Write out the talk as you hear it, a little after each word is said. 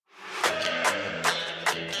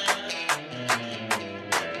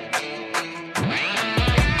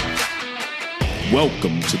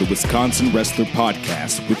Welcome to the Wisconsin Wrestler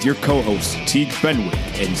Podcast with your co-hosts Teague Fenwick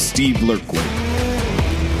and Steve Lurkwood.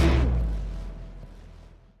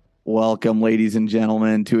 Welcome, ladies and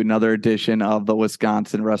gentlemen, to another edition of the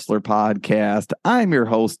Wisconsin Wrestler Podcast. I'm your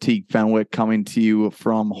host, Teague Fenwick, coming to you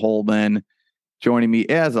from Holden. Joining me,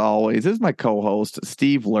 as always, is my co-host,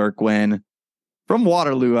 Steve Lurkwin, from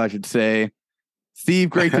Waterloo, I should say. Steve,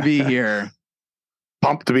 great to be here.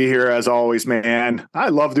 Pumped to be here as always, man. I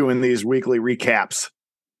love doing these weekly recaps.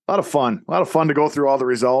 A lot of fun to go through all the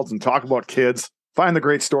results and talk about kids, find the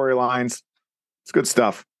great storylines. It's good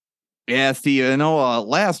stuff. Yeah, Steve, I know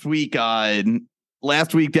last week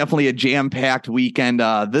definitely a jam-packed weekend.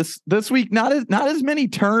 This week not as many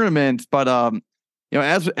tournaments, but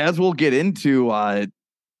as we'll get into,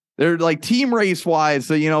 they're like team race wise.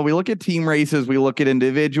 So, we look at team races, we look at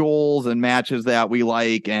individuals and matches that we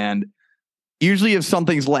like, and usually if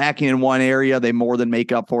something's lacking in one area, they more than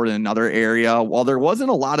make up for it in another area. While there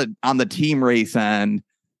wasn't a lot on the team race end,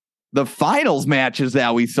 the finals matches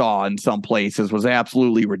that we saw in some places was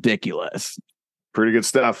absolutely ridiculous. Pretty good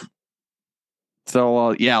stuff.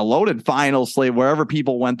 So, loaded finals slate. Wherever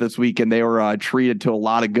people went this weekend, they were treated to a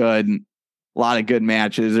lot of good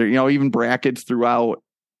matches, or, even brackets throughout,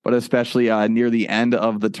 but especially near the end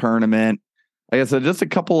of the tournament. Like I said, just a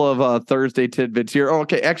couple of Thursday tidbits here.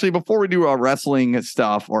 Okay, actually, before we do wrestling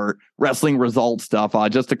stuff or wrestling result stuff,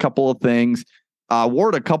 just a couple of things.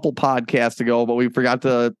 Ward a couple podcasts ago, but we forgot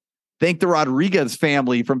to thank the Rodriguez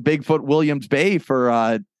family from Bigfoot Williams Bay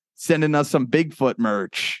for sending us some Bigfoot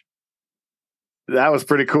merch. That was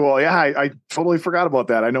pretty cool. Yeah, I totally forgot about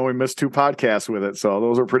that. I know we missed 2 podcasts with it, so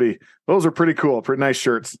those are pretty cool. Pretty nice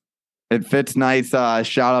shirts. It fits nice.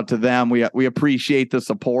 Shout out to them. We appreciate the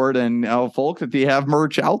support, and folks, if you have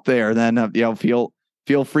merch out there, then feel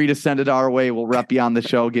free to send it our way. We'll rep you on the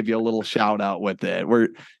show, give you a little shout out with it.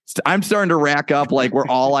 I'm starting to rack up like where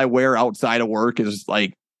all I wear outside of work is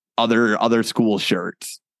like other school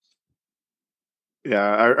shirts. Yeah,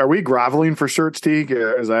 are we groveling for shirts, Teague?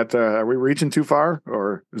 Is that are we reaching too far,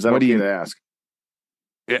 or is that okay to ask?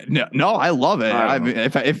 No, I love it. I mean,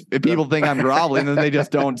 if people think I'm groveling, then they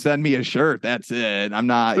just don't send me a shirt. That's it. I'm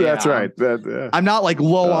not. That's right. I'm not like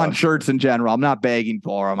low on shirts in general. I'm not begging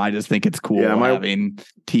for them. I just think it's cool having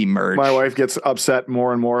team merch. My wife gets upset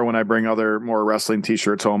more and more when I bring more wrestling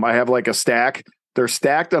T-shirts home. I have like a stack. They're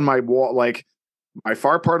stacked on my wall, like my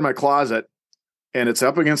far part of my closet, and it's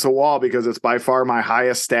up against the wall because it's by far my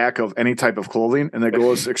highest stack of any type of clothing, and it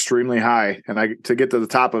goes extremely high. And to get to the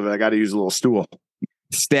top of it, I got to use a little stool.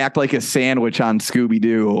 Stacked like a sandwich on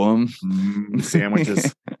Scooby-Doo.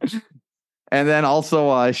 Sandwiches. And then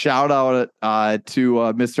also a shout out to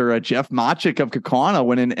Mr. Jeff Mochick of Kaukauna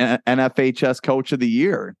winning NFHS Coach of the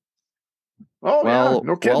Year. Oh, yeah,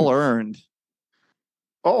 no kidding. Well earned.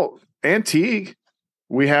 Oh, and Teague,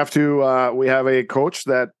 we have a coach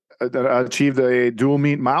that achieved a dual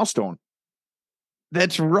meet milestone.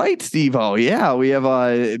 That's right, Steve-O. Yeah, we have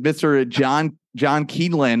Mr. John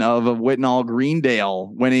Keelan of Whitnall Greendale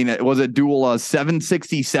winning. It was a dual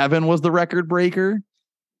 767 was the record breaker.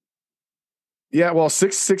 Yeah, well,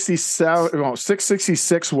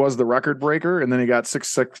 666 was the record breaker, and then he got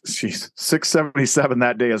 677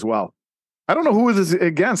 that day as well. I don't know who was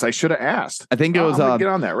against. I should have asked. I think it was. Get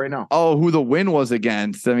on that right now. Oh, who the win was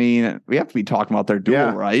against? I mean, we have to be talking about their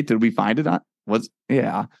duel, right? Did we find it on?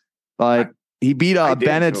 But he beat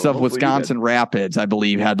Bennett's of Wisconsin Rapids, I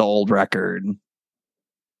believe, had the old record.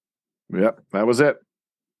 Yep, that was it.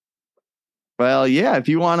 Well, yeah, if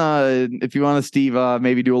you wanna, Steve,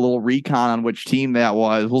 maybe do a little recon on which team that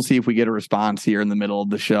was. We'll see if we get a response here in the middle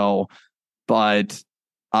of the show. But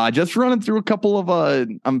just running through a couple of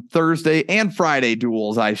Thursday and Friday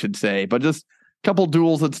duels, I should say, but just a couple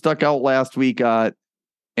duels that stuck out last week.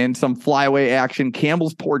 And some flyway action.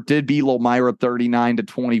 Campbellsport did beat Lomira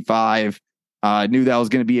 39-25. Knew that was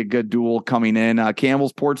going to be a good duel coming in.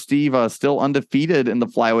 Campbellsport, Steve, still undefeated in the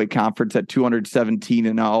flyweight conference at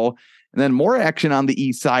 217-0. And then more action on the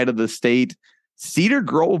east side of the state. Cedar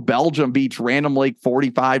Grove, Belgium beats Random Lake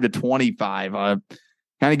 45-25.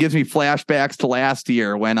 Kind of gives me flashbacks to last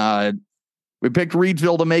year when we picked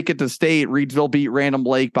Reedsville to make it to state. Reedsville beat Random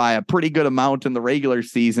Lake by a pretty good amount in the regular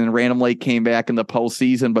season. Random Lake came back in the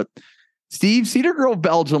postseason. But Steve, Cedar Grove,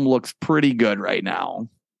 Belgium looks pretty good right now.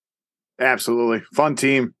 Absolutely. Fun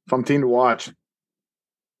team to watch.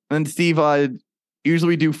 And Steve, usually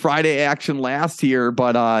we do Friday action last year,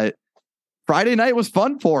 but Friday night was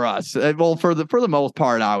fun for us. Well, for the most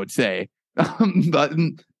part, I would say. But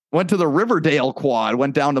went to the Riverdale quad,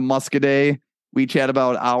 went down to Muscadet. We each had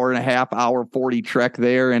about hour and a half, hour 40 trek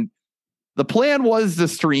there. And the plan was to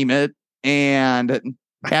stream it. And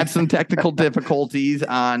had some technical difficulties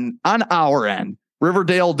on our end.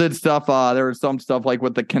 Riverdale did stuff. There was some stuff like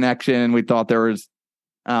with the connection. We thought there was,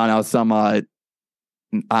 I don't know, some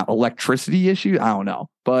electricity issue. I don't know,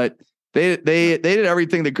 but they did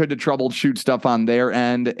everything they could to troubleshoot stuff on their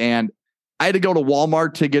end. And I had to go to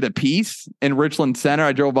Walmart to get a piece in Richland Center.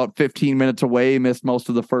 I drove about 15 minutes away, missed most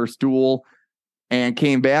of the first duel, and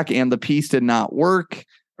came back, and the piece did not work.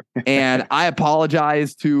 And I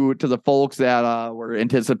apologize to the folks that were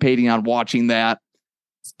anticipating on watching that.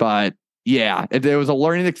 But yeah, it was a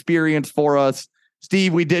learning experience for us.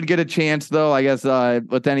 Steve, we did get a chance, though, I guess,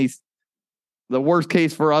 but then the worst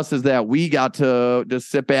case for us is that we got to just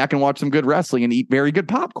sit back and watch some good wrestling and eat very good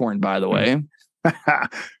popcorn, by the way.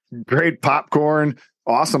 Great popcorn.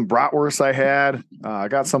 Awesome bratwurst I had. I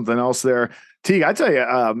got something else there. Teague, I tell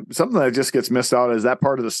you, something that just gets missed out is that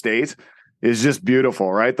part of the state is just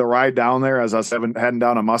beautiful, right? The ride down there as I was heading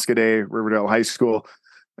down to Muscoda, Riverdale High School,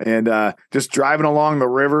 and just driving along the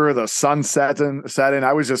river, the sun setting.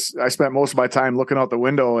 I spent most of my time looking out the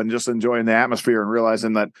window and just enjoying the atmosphere and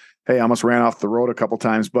realizing that, hey, I almost ran off the road a couple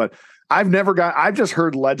times. But I've just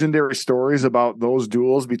heard legendary stories about those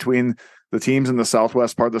duels between the teams in the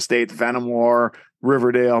southwest part of the state, Fenimore,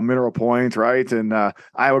 Riverdale, Mineral Point, right? And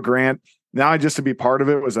Iowa Grant. Now, just to be part of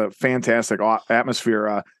it was a fantastic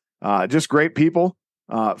atmosphere. Just great people,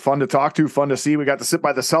 fun to talk to, fun to see. We got to sit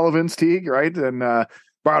by the Sullivans, Teague, right? And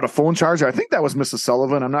borrowed a phone charger. I think that was Mrs.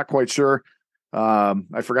 Sullivan. I'm not quite sure.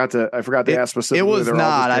 I forgot to ask specifically. It was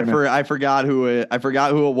not. I forgot who it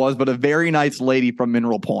was, but a very nice lady from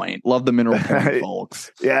Mineral Point. Love the Mineral Point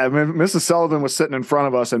folks. Yeah, Mrs. Sullivan was sitting in front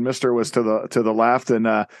of us, and Mister was to the left, and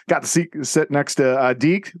got to sit next to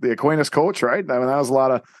Deke, the Aquinas coach. Right. I mean, that was a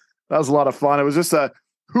lot of fun. It was just a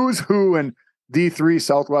who's who in D3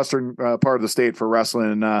 southwestern part of the state for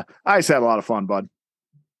wrestling. And I just had a lot of fun, bud.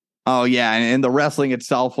 Oh yeah, and the wrestling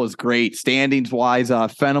itself was great. Standings wise,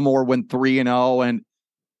 Fenimore went 3-0, and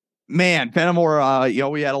man, Fenimore,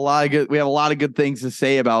 we have a lot of good things to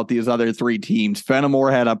say about these other three teams.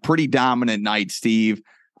 Fenimore had a pretty dominant night, Steve.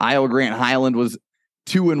 Iowa Grant Highland was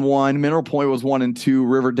 2-1. Mineral Point was 1-2.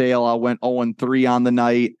 Riverdale went 0-3 on the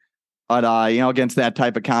night. But against that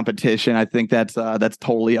type of competition, I think that's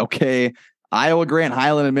totally okay. Iowa Grant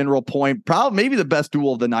Highland and Mineral Point, probably maybe the best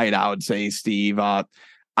duel of the night, I would say, Steve.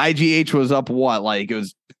 IGH was up it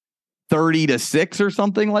was 30-6 or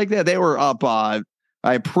something like that. They were up a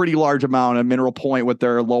pretty large amount. Of Mineral Point with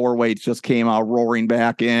their lower weights just came out roaring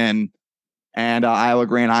back in, and Iowa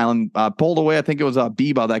Grant Highland pulled away. I think it was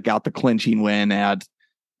Biba that got the clinching win at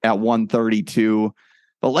 132.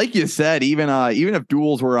 But like you said, even if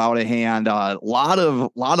duels were out of hand, a lot of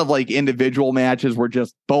like individual matches were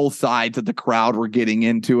just both sides of the crowd were getting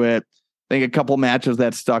into it. I think a couple matches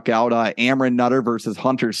that stuck out, Amron Nutter versus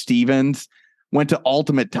Hunter Stevens went to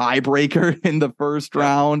ultimate tiebreaker in the first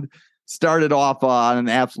round, started off on an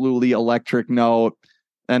absolutely electric note.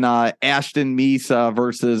 And Ashton Meese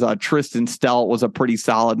versus Tristan Stelt was a pretty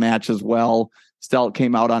solid match as well. Stelt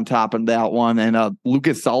came out on top of that one. And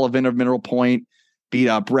Lucas Sullivan of Mineral Point beat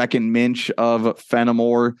Brecken Minch of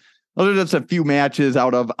Fenimore. Those are just a few matches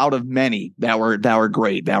out of many that were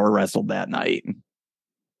great, that were wrestled that night.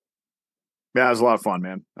 Yeah, it was a lot of fun,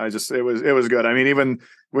 man. It was good. I mean, even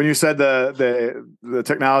when you said the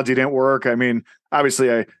technology didn't work, I mean,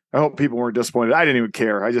 obviously I hope people weren't disappointed. I didn't even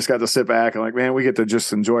care. I just got to sit back and man, we get to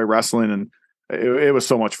just enjoy wrestling, and it was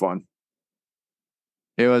so much fun.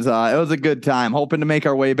 It was a good time. Hoping to make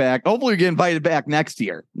our way back. Hopefully we get invited back next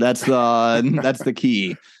year. That's the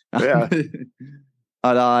key. Yeah.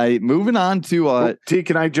 But moving on to T,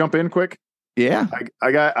 can I jump in quick? Yeah.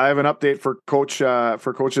 I have an update for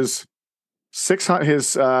coaches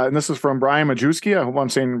 600. And this is from Brian Majewski. I hope I'm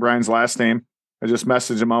saying Brian's last name. I just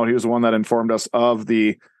messaged him out. He was the one that informed us of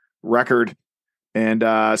the record. And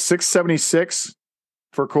 676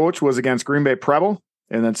 for coach was against Green Bay Preble,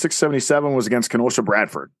 and then 677 was against Kenosha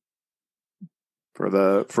Bradford for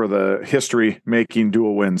the history making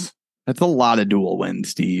dual wins. That's a lot of dual wins,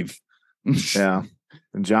 Steve. Yeah.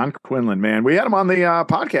 And John Quinlan, man, we had him on the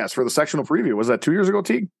podcast for the sectional preview. Was that 2 years ago,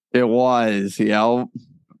 Teague? It was, yeah.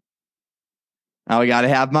 Now we got to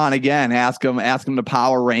have him on again. Ask him to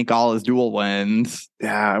power rank all his dual wins.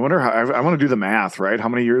 Yeah, I wonder how. I want to do the math. Right, how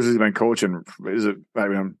many years has he been coaching? Is it? I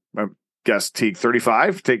mean, I guess Teague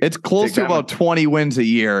 35. It's close to about 20 wins a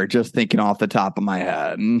year. Just thinking off the top of my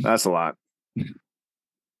head. That's a lot.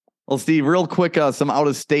 Well, Steve, real quick, some out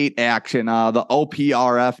of state action. The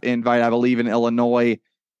OPRF invite, I believe, in Illinois.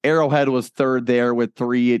 Arrowhead was third there with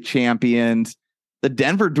 3 champions. The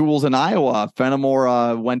Denver duels in Iowa.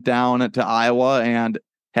 Fenimore went down to Iowa and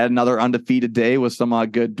had another undefeated day with some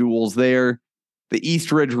good duels there. the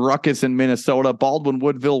East Ridge Ruckus in Minnesota. Baldwin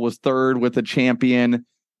Woodville was third with a champion.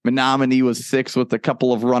 Menominee was sixth with a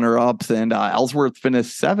couple of runner-ups, and Ellsworth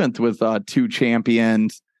finished seventh with 2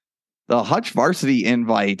 champions. The Hutch Varsity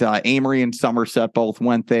Invite, Amory and Somerset both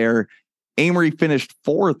went there. Amory finished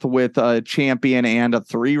fourth with a champion and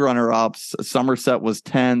 3 runner-ups. Somerset was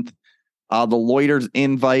 10th. The Loiters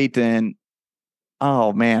Invite, and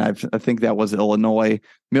oh man, I think that was Illinois.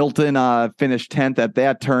 Milton finished 10th at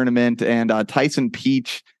that tournament, and Tyson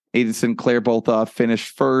Peach, Aiden Sinclair both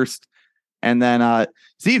finished first. And then,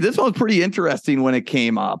 Steve, this one was pretty interesting when it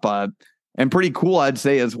came up, and pretty cool, I'd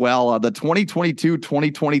say, as well. The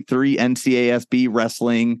 2022-2023 NCASB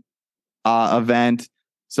wrestling event.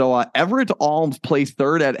 So Everett Alms placed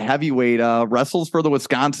third at heavyweight, wrestles for the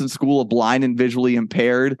Wisconsin School of Blind and Visually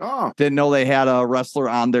Impaired. Oh. Didn't know they had a wrestler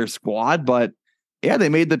on their squad, but yeah, they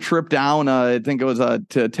made the trip down. I think it was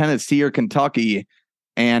to Tennessee or Kentucky.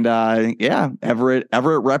 And yeah, Everett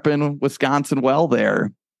repping Wisconsin well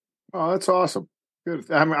there. Oh, that's awesome. Good.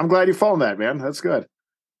 I'm glad you followed that, man. That's good.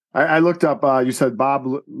 I looked up, you said Bob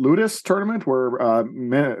Ludus tournament where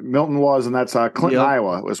Milton was, and that's Clinton, Yep.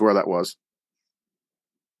 Iowa was where that was.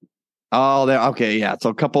 Oh, okay, yeah. So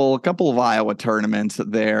a couple of Iowa tournaments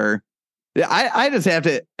there. Yeah, I just have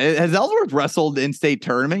to. Has Ellsworth wrestled in state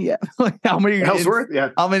tournament yet? Like how many? Ellsworth, yeah.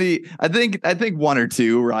 How many? I think 1 or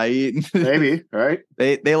 2, right? Maybe, right?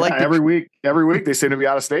 They like every week. Every week they seem to be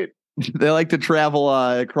out of state. They like to travel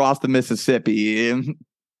across the Mississippi.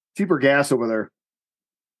 Cheaper gas over there.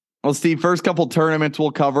 Well, Steve, first couple tournaments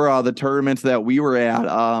we'll cover the tournaments that we were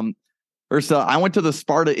at. First, I went to the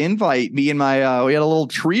Sparta Invite. Me and my we had a little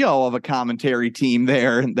trio of a commentary team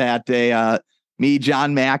there that day. Me,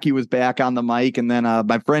 John Mackey was back on the mic, and then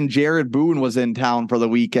my friend Jared Boone was in town for the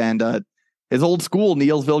weekend. His old school,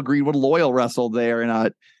 Neilsville Greenwood Loyal, wrestled there,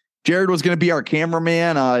 and Jared was going to be our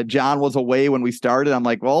cameraman. John was away when we started. I'm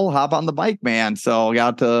like, well, hop on the mic, man. So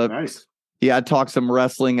got to Nice. Yeah, talk some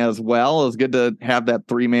wrestling as well. It was good to have that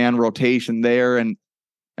 3-man rotation there. And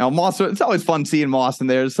Moss, it's always fun seeing Moss in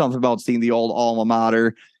there. There's something about seeing the old alma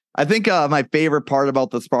mater. I think my favorite part about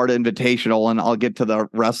the Sparta Invitational, and I'll get to the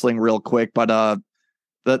wrestling real quick, but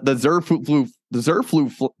the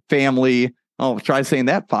Zerflu family. Oh, try saying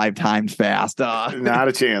that 5 times fast. Not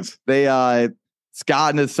a chance. They Scott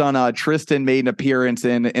and his son Tristan made an appearance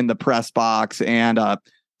in the press box, and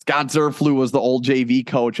Scott Zerflu was the old JV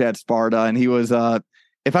coach at Sparta, and he was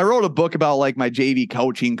if I wrote a book about like my JV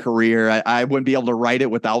coaching career, I wouldn't be able to write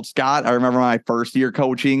it without Scott. I remember my first year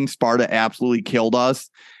coaching, Sparta absolutely killed us.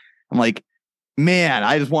 I'm like, man,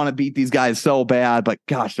 I just want to beat these guys so bad, but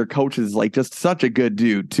gosh, their coach is like just such a good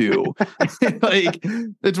dude too. Like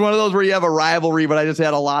it's one of those where you have a rivalry, but I just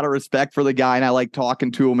had a lot of respect for the guy, and I like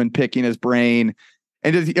talking to him and picking his brain,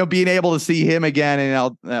 and just being able to see him again,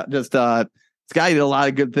 and this guy did a lot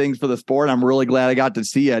of good things for the sport. I'm really glad I got to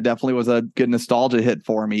see it. It definitely was a good nostalgia hit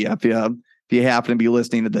for me if you happen to be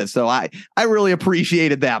listening to this. So I really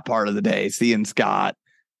appreciated that part of the day, seeing Scott.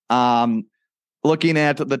 Looking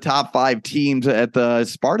at the top 5 teams at the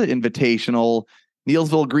Sparta Invitational,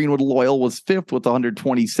 Neilsville Greenwood Loyal was 5th with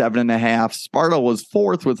 127.5. Sparta was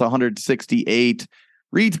 4th with 168.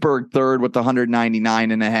 Reedsburg 3rd with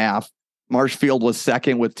 199.5. Marshfield was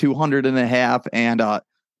 2nd with 200.5. And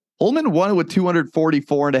Holman won with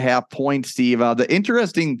 244.5 points, Steve. The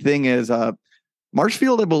interesting thing is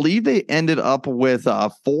Marshfield, I believe they ended up with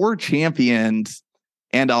 4 champions,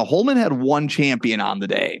 and Holman had 1 champion on the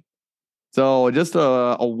day. So just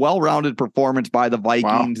a well-rounded performance by the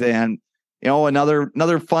Vikings. Wow. And,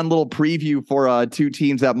 another fun little preview for 2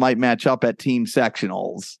 teams that might match up at team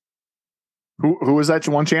sectionals. Who was that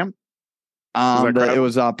 1 champ? It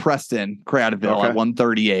was Preston Cradaville at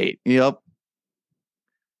 138. Yep.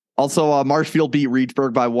 Also, Marshfield beat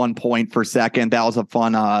Reedsburg by 1 point for second. That was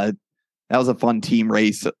a fun team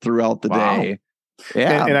race throughout the day.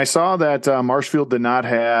 Yeah. And I saw that Marshfield did not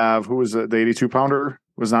have, who was it, the 82-pounder?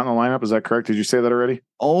 Was not in the lineup. Is that correct? Did you say that already?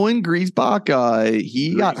 Owen Griesbach,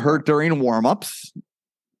 he got hurt during warmups.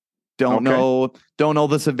 Don't know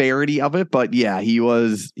the severity of it, but yeah, he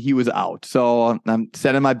was out. So I'm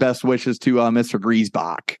sending my best wishes to Mr.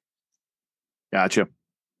 Griesbach. Gotcha.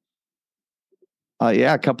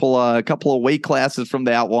 A couple of weight classes from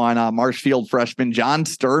that one. Marshfield freshman John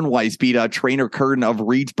Sternweiss beat Trainer Curtin of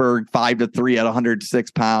Reedsburg 5-3 at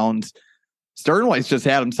 106 pounds. Sternweiss just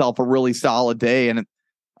had himself a really solid day, and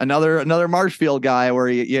another Marshfield guy where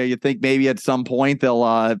you think maybe at some point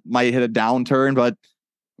they'll might hit a downturn, but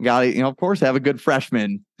got to of course have a good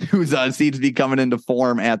freshman who seems to be coming into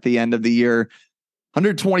form at the end of the year.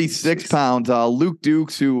 126 pounds. Luke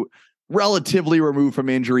Dukes, who relatively removed from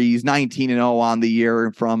injuries, 19-0 on the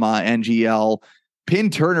year from NGL.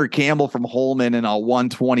 pinned Turner Campbell from Holman in a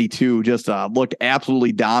 122. Just looked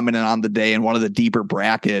absolutely dominant on the day in one of the deeper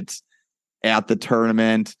brackets at the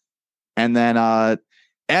tournament. And then at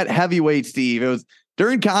heavyweight, Steve, it was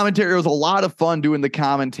during commentary. It was a lot of fun doing the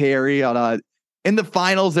commentary. In the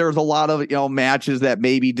finals, there was a lot of matches that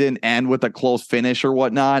maybe didn't end with a close finish or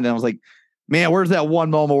whatnot. And I was like, man, where's that one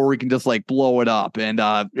moment where we can just like blow it up? And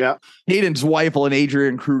Hayden Zweifel and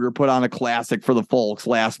Adrian Kruger put on a classic for the folks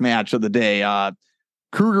last match of the day.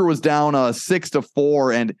 Kruger was down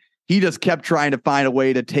 6-4, and he just kept trying to find a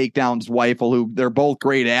way to take down Zweifel, who they're both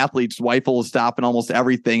great athletes. Zweifel was stopping almost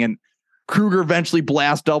everything, and Kruger eventually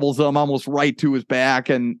blast doubles him almost right to his back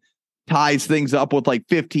and ties things up with like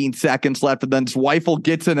 15 seconds left. And then Zweifel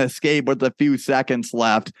gets an escape with a few seconds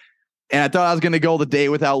left. And I thought I was going to go the day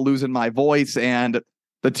without losing my voice. And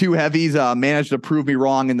the two heavies managed to prove me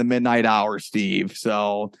wrong in the midnight hour, Steve.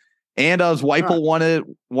 So, and Zweifel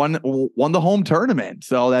won the home tournament.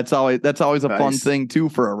 So that's always a fun thing too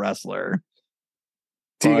for a wrestler.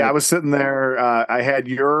 Teague, I was sitting there. I had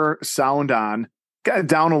your sound on, got it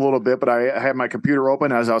down a little bit, but I had my computer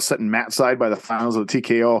open as I was sitting mat side by the finals of the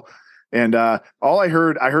TKO. And all I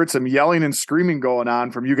heard some yelling and screaming going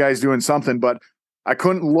on from you guys doing something, but I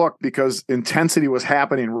couldn't look because intensity was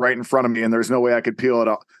happening right in front of me, and there's no way I could peel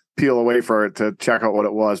away for it to check out what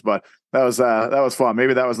it was. But that was fun.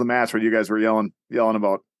 Maybe that was the match where you guys were yelling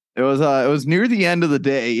about. It was near the end of the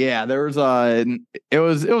day. Yeah, it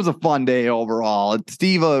was a fun day overall.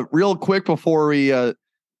 Steve, real quick before we,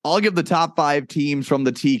 I'll give the top 5 teams from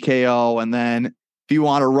the TKO, and then if you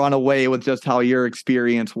want to run away with just how your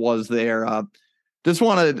experience was there, just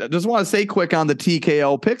want to say quick on the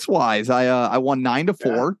TKO picks wise. I won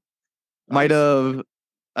 9-4. Yeah.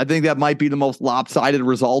 I think that might be the most lopsided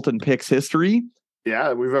result in picks history.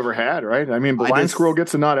 Yeah, we've ever had, right? I mean, Blind Squirrel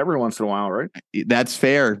gets a nut every once in a while, right? That's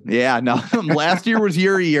fair. Yeah, no. Last year was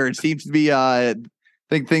your year. It seems to be. I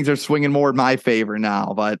think things are swinging more in my favor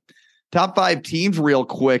now. But top 5 teams, real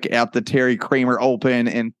quick, at the Terry Kramer Open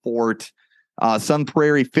in Fort. Sun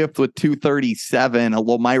Prairie 5th with 237,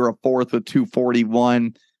 Lomira 4th with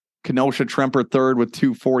 241, Kenosha Tremper 3rd with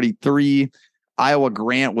 243, Iowa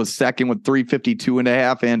Grant was 2nd with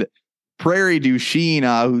 352.5, and Prairie du Chien,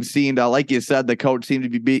 who seemed, like you said, the coach seemed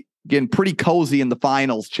to be getting pretty cozy in the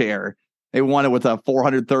finals chair. They won it with a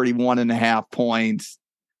 431.5 points.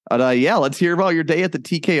 But let's hear about your day at the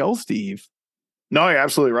TKO, Steve. No, you're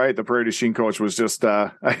absolutely right. The Prairie du Chien coach was just,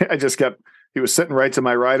 he was sitting right to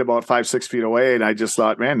my right about 5-6 feet away. And I just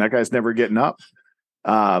thought, man, that guy's never getting up.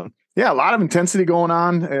 A lot of intensity going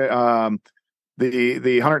on.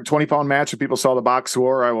 The 120 pound match, if people saw the box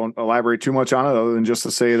score, I won't elaborate too much on it other than just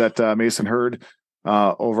to say that Mason Hurd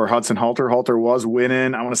over Hudson Halter. Halter was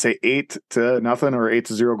winning, I want to say 8-0 or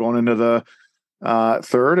 8-0 going into the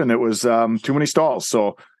third. And it was too many stalls.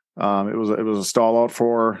 So it was a stall out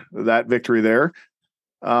for that victory there.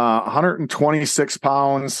 126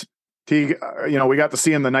 pounds. We got to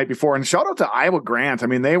see him the night before, and shout out to Iowa Grant. I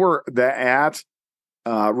mean, they were at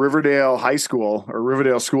Riverdale High School or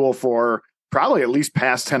Riverdale School for probably at least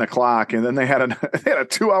past 10 o'clock. And then they had a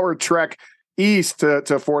 2-hour trek east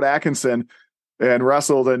to Fort Atkinson and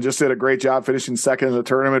wrestled and just did a great job finishing second in the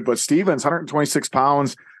tournament. But Stevens, 126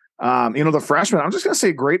 pounds, the freshman, I'm just going to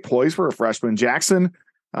say great poise for a freshman. Jackson,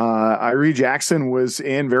 Irie Jackson was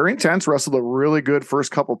in very intense, wrestled a really good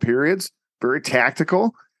first couple periods, very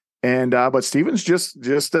tactical. And but Stevens just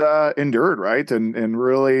endured, right? And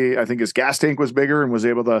really, I think his gas tank was bigger and was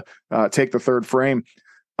able to take the third frame.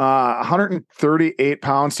 138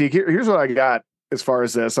 pounds. See, here's what I got as far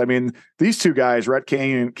as this. I mean, these two guys, Rhett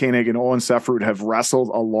Koenig and Owen Sefrud, have wrestled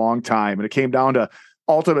a long time. And it came down to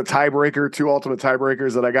two ultimate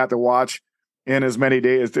tiebreakers that I got to watch in as many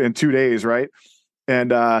days, in 2 days, right?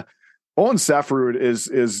 And Owen Sefrud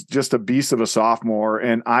is just a beast of a sophomore.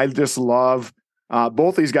 And I just love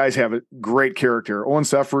both these guys have a great character. Owen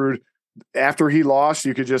Sefrud, after he lost,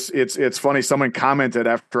 you could just, it's funny. Someone commented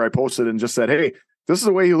after I posted and just said, hey, this is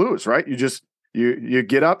the way you lose, right? You just, you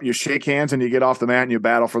get up, you shake hands, and you get off the mat and you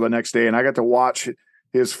battle for the next day. And I got to watch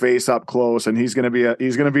his face up close, and he's going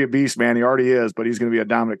to be a beast, man. He already is, but he's going to be a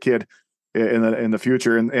dominant kid in the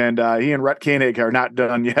future. And he and Rhett Koenig are not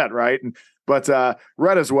done yet. Right. But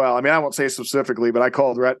Rhett as well. I mean, I won't say specifically, but I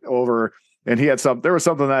called Rhett over, and there was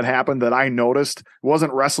something that happened that I noticed. It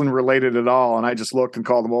wasn't wrestling related at all. And I just looked and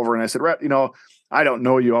called him over, and I said, Rhett, I don't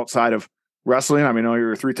know you outside of wrestling. I mean,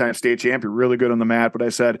 you're a 3-time state champ. You're really good on the mat. But I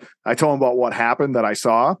told him about what happened that I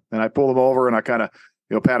saw, and I pulled him over and I kind of,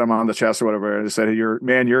 pat him on the chest or whatever. And I said, hey,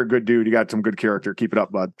 you're a good dude. You got some good character. Keep it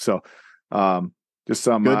up, bud. So just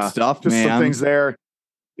some good stuff, just man. some things there.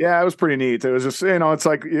 Yeah, it was pretty neat. It was just, it's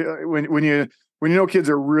like when when you know kids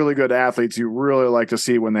are really good athletes, you really like to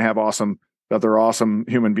see when they have they're awesome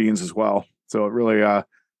human beings as well. So it really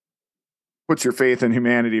puts your faith in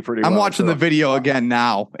humanity pretty well. I'm watching the video again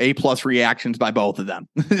now. A+ reactions by both of them.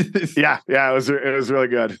 Yeah, it was really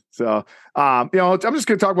good. So, I'm just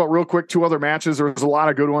going to talk about real quick 2 other matches. There was a lot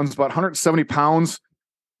of good ones, but 170 pounds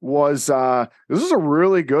was this is a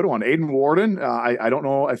really good one. Aiden Warden. I don't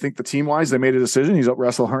know. I think the team wise, they made a decision. He's up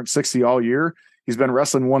wrestled 160 all year. He's been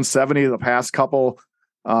wrestling 170 the past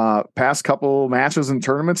couple matches and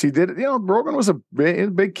tournaments. He did, Brogan was a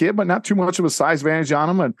big kid, but not too much of a size advantage on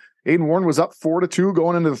him. And Aiden Warren was up 4-2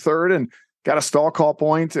 going into the third and got a stall call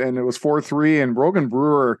point, and it was 4-3. And Brogan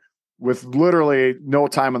Brewer, with literally no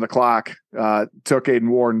time on the clock, took Aiden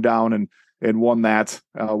Warren down and won that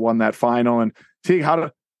final. And Teague,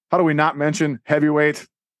 how do we not mention heavyweight,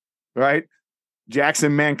 right?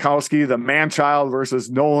 Jackson Mankowski, the man-child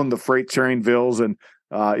versus Nolan, the freight train Vills. And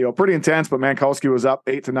pretty intense, but Mankowski was up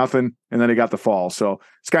 8-0, and then he got the fall. So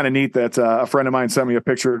it's kind of neat that a friend of mine sent me a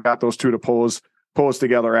picture, got those two to pose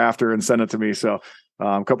together after and send it to me. So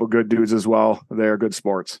a couple good dudes as well. They're good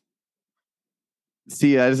sports.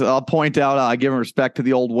 See, I'll point out, giving respect to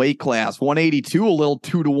the old weight class, 182, a little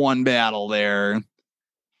 2-1 battle there.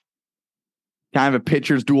 Kind of a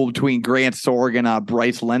pitcher's duel between Grant Sorg and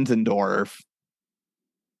Bryce Lenzendorf.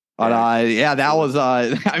 But that was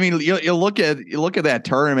I mean, you look at that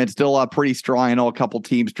tournament, still pretty strong. I know a couple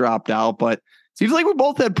teams dropped out, but seems like we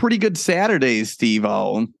both had pretty good Saturdays,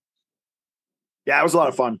 Steve-O. Yeah, it was a lot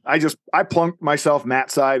of fun. I plunked myself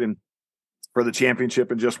Matt side and for the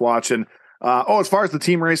championship and just watching. As far as the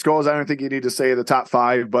team race goes, I don't think you need to say the top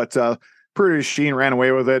 5, but Pretty Sheen ran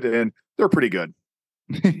away with it, and they're pretty good.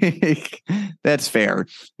 That's fair.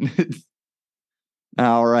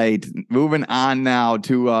 All right, moving on now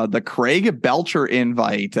to the Craig Belcher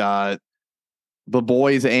invite. The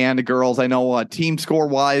boys and girls. I know team score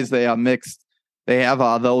wise they are mixed. They have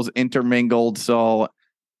those intermingled. So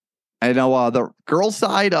I know the girls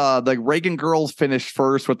side, the Reagan girls finished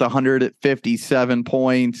first with 157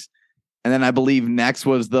 points. And then I believe next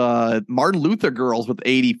was the Martin Luther girls with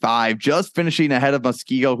 85, just finishing ahead of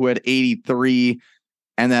Muskego, who had 83.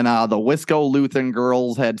 And then the Wisco Lutheran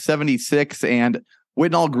girls had 76, and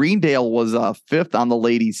Whitnall Greendale was 5th on the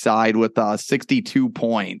ladies' side with 62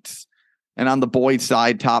 points. And on the boys'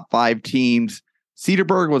 side, top 5 teams,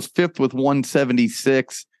 Cedarburg was 5th with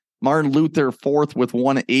 176. Martin Luther 4th with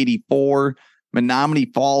 184.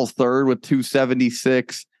 Menominee Falls 3rd with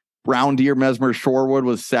 276. Brown Deer Mesmer Shorewood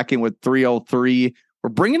was 2nd with 303. We're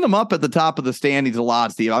bringing them up at the top of the standings a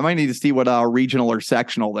lot, Steve. I might need to see what regional or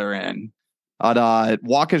sectional they're in.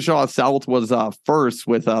 Waukesha South was 1st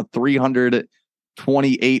with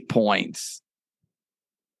 328 points.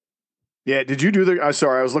 Yeah, did you do the?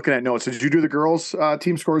 Sorry, I was looking at notes. Did you do the girls'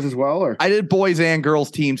 team scores as well? Or I did boys and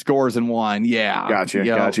girls team scores in one. Yeah, gotcha.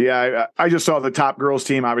 Yeah, I just saw the top girls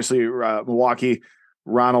team. Obviously, Milwaukee,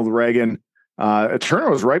 Ronald Reagan.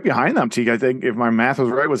 Turner was right behind them. Teague, I think if my math was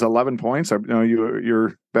right, was 11 points. I know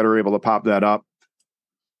you're better able to pop that up.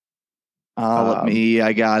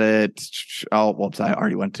 I got it. Oh, whoops! I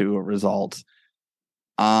already went to results.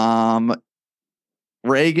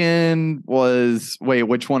 Reagan was,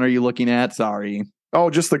 which one are you looking at? Sorry. Oh,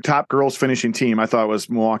 just the top girls finishing team. I thought it was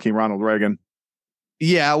Milwaukee, Ronald Reagan.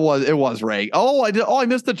 Yeah, it was Reagan. I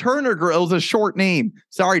missed the Turner girl. It was a short name.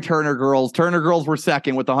 Sorry, Turner girls. Turner girls were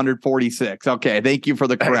 2nd with 146. Okay. Thank you for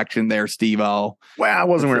the correction there, Steve-O. Well, it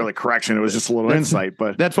wasn't really a correction. It was just a little insight,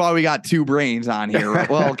 but that's why we got 2 brains on here. Right?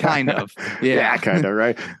 Well, kind of. Yeah, kind of.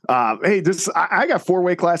 Right. Hey, I got 4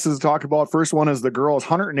 weight classes to talk about. First one is the girls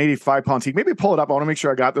 185 pounds. Maybe pull it up. I want to make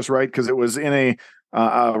sure I got this right because it was in a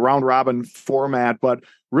round robin format, but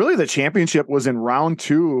really the championship was in round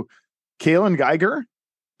 2. Kaylin Geiger.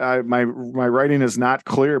 My writing is not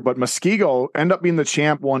clear, but Muskego ended up being the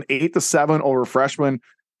champ, won 8-7 over freshman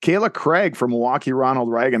Kayla Craig from Milwaukee, Ronald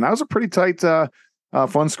Reagan. That was a pretty tight,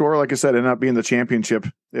 fun score. Like I said, ended up being the championship,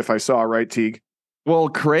 if I saw right, Teague. Well,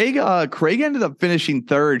 Craig ended up finishing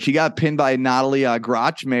 3rd. She got pinned by Natalie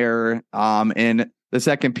Grotchmare in the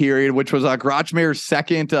second period, which was Grotchmare's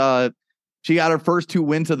second. She got her first 2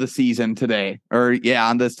 wins of the season today,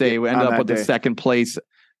 on this day. We ended up with the second place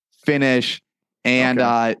finish. And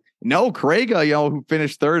Craig, who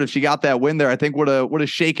finished 3rd, if she got that win there, I think would have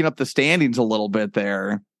shaken up the standings a little bit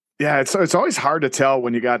there. Yeah, it's always hard to tell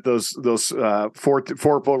when you got those four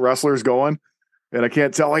wrestlers going, and I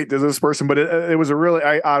can't tell this person, but it was a really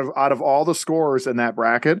out of all the scores in that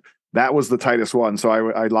bracket, that was the tightest one. So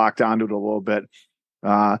I locked onto it a little bit.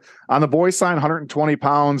 On the boys' side, 120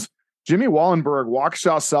 pounds. Jimmy Wallenberg,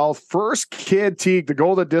 Waukesha South, first kid, Teague, to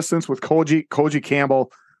go the distance with Koji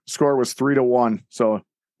Campbell. score was 3-1. So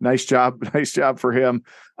nice job for him.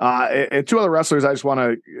 And two other wrestlers I just want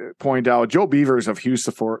to point out: Joe Beavers of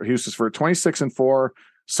Houston 26-4,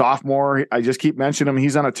 sophomore. I just keep mentioning him.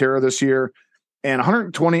 He's on a tear this year, and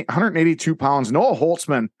 182 pounds. Noah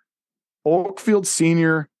Holtzman, Oakfield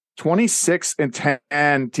senior,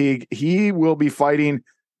 26-10. Teague. He will be fighting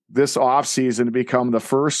this offseason to become the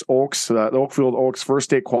first Oakfield Oaks first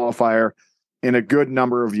state qualifier in a good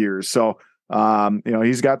number of years. So,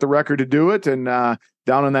 he's got the record to do it, and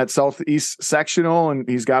down in that Southeast sectional, and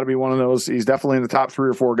he's got to be one of those. He's definitely in the top 3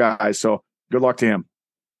 or 4 guys. So good luck to him.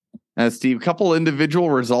 Steve, a couple individual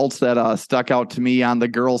results that stuck out to me on the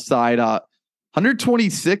girls' side.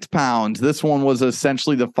 126 pounds. This one was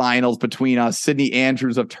essentially the finals between Sydney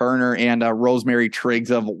Andrews of Turner and Rosemary Triggs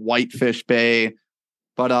of Whitefish Bay.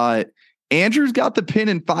 But Andrews got the pin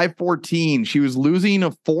in 5:14. She was losing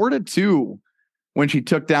 4-2 when she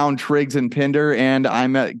took down Triggs and pinned her, and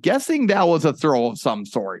I'm guessing that was a throw of some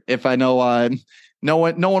sort. If I know,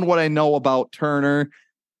 knowing what I know about Turner.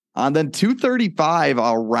 Then 235,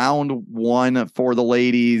 round 1 for the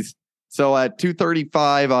ladies. So at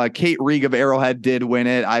 235, Kate Reeg of Arrowhead did win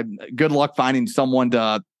it. Good luck finding someone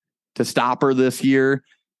to stop her this year.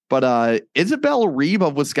 But Isabel Reeb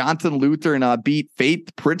of Wisconsin Lutheran beat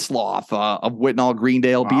Faith Pritzloff of Whitnall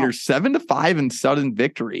Greendale, beat her 7-5 in sudden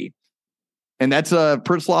victory. And that's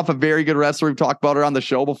Pritzloff, a very good wrestler. We've talked about her on the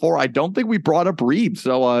show before. I don't think we brought up Reeb.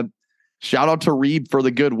 So shout out to Reeb for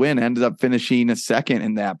the good win. Ended up finishing second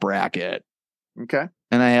in that bracket. Okay.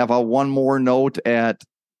 And I have one more note at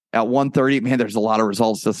 130. Man, there's a lot of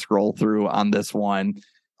results to scroll through on this one.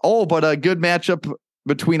 Oh, but a good matchup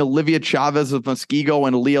between Olivia Chavez of Muskego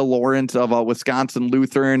and Leah Lawrence of Wisconsin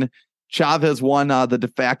Lutheran. Chavez won the de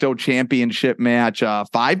facto championship match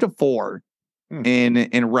 5-4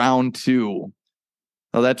 in round 2.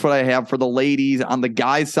 So that's what I have for the ladies. On the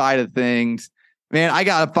guys' side of things, man, I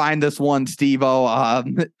gotta find this one, Steve-O.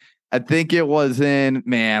 I think it was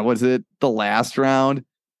was it the last round?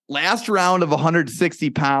 Last round of 160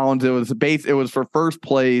 pounds. It was for first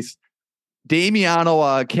place. Damiano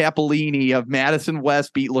Capolini of Madison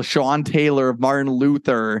West beat LaShawn Taylor of Martin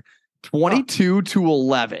Luther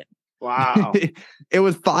 22-11. Wow. It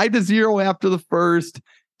was 5-0 after the first.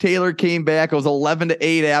 Taylor came back. It was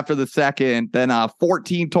 11-8 after the second. Then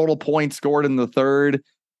 14 total points scored in the third.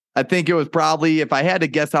 I think it was probably, if I had to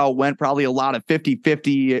guess how it went, probably a lot of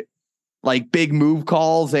 50-50 like big move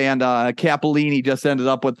calls. And Capolini just ended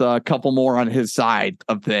up with a couple more on his side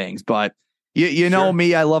of things. But you know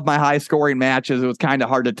me, I love my high scoring matches. It was kind of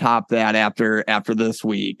hard to top that after this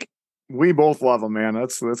week. We both love them, man.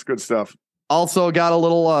 That's good stuff. Also got a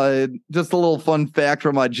little fun fact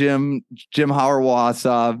from Jim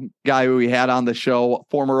Hauerwas, guy who we had on the show,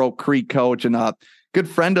 former Oak Creek coach and a good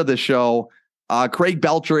friend of the show. Craig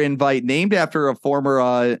Belcher invite named after a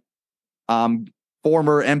former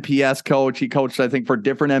MPS coach. He coached, I think, for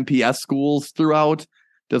different MPS schools throughout.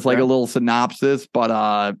 Just like a little synopsis,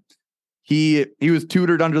 but he was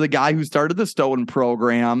tutored under the guy who started the Stoughton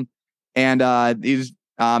program, and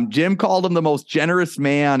Jim called him the most generous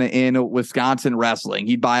man in Wisconsin wrestling.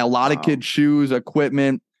 He'd buy a lot of kids' shoes,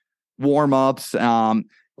 equipment, warm-ups,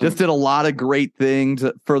 just did a lot of great things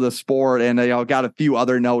for the sport. And got a few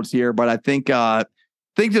other notes here, but I think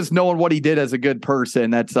just knowing what he did as a good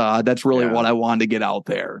person, that's really what I wanted to get out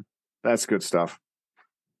there. That's good stuff.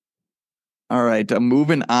 All right,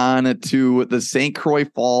 moving on to the St. Croix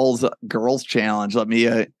Falls Girls Challenge. Let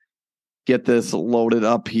me get this loaded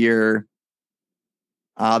up here.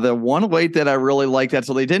 The one weight that I really liked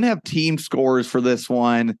so they didn't have team scores for this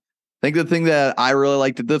one. I think the thing that I really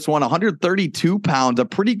liked at this one, 132 pounds, a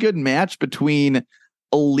pretty good match between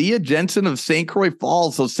Aaliyah Jensen of St. Croix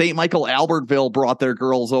Falls. So St. Michael Albertville brought their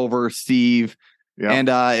girls over, Steve. Yeah. And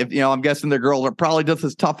I'm guessing their girls are probably just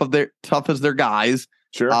as tough as their guys.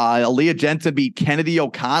 Sure. Aaliyah Jensen beat Kennedy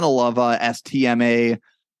O'Connell of STMA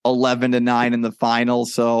 11-9 in the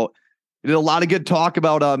finals. So we did a lot of good talk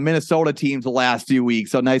about Minnesota teams the last few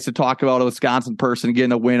weeks. So nice to talk about a Wisconsin person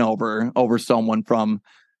getting a win over someone from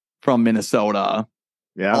Minnesota.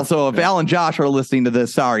 Yeah. Also, if Al and Josh are listening to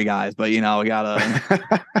this, sorry guys, but we gotta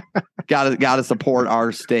support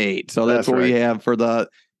our state. So that's what we have for the.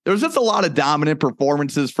 There was just a lot of dominant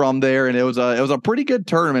performances from there, and it was a pretty good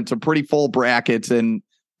tournament, some pretty full brackets in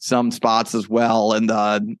some spots as well, in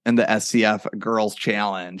the SCF Girls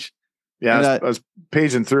Challenge. Yeah, I was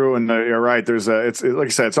paging through, and you're right. There's it's like I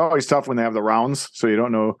said, it's always tough when they have the rounds, so you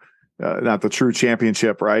don't know, not the true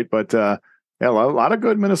championship, right? But a lot of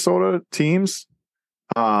good Minnesota teams.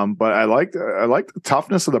 But I like the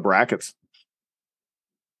toughness of the brackets.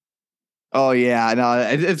 Oh yeah, no,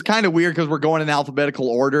 it's kind of weird because we're going in alphabetical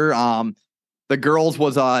order. The girls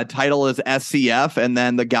was title is SCF, and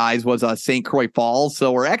then the guys was St. Croix Falls.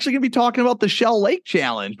 So we're actually going to be talking about the Shell Lake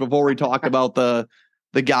Challenge before we talk about the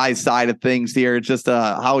guys' side of things here. It's just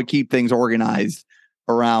how we keep things organized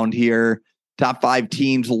around here. Top 5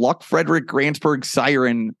 teams: Luck Frederick, Grantsburg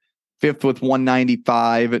Siren, 5th with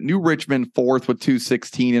 195. New Richmond 4th with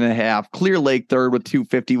 216.5. Clear Lake 3rd with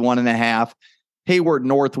 251.5. Hayward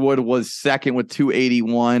Northwood was 2nd with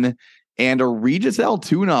 281. And a Regis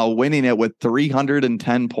Altoona winning it with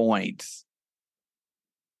 310 points.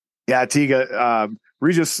 Yeah, Tiga,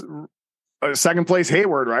 Regis, second place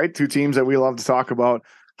Hayward, right? 2 teams that we love to talk about.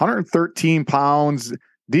 113 pounds.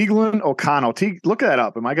 Deaglin O'Connell. Look that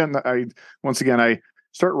up. Am I getting? Once again, I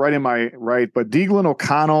start writing my right, but Deaglin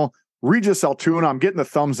O'Connell, Regis Altoona. I'm getting the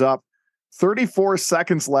thumbs up. 34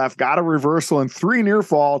 seconds left. Got a reversal and 3 near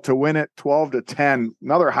fall to win it 12-10.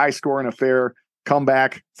 Another high scoring affair.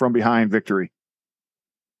 Comeback from behind victory.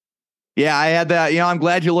 Yeah, I had that. I'm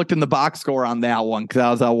glad you looked in the box score on that one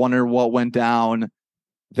because I was wondering what went down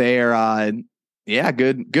there. Yeah,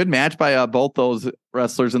 good match by both those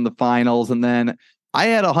wrestlers in the finals. And then I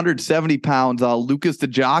had 170 pounds. Lucas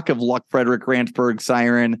DeJock of Luck Frederick Grantsburg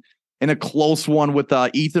Siren in a close one with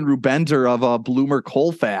Ethan Rubenzer of Bloomer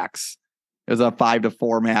Colfax. It was a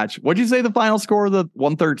 5-4 match. What'd you say the final score of the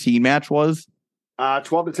 113 match was?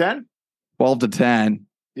 12-10. 12-10.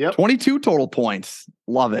 Yep. 22 total points.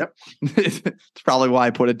 Love it. Yep. It's probably why I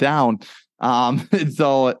put it down.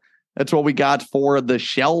 So that's what we got for the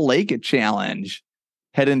Shell Lake Challenge.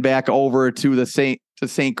 Heading back over to the St.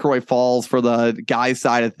 Croix Falls for the guys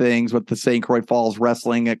side of things with the St. Croix Falls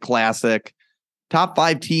Wrestling Classic. Top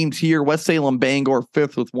 5 teams here: West Salem Bangor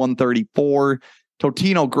 5th with 134.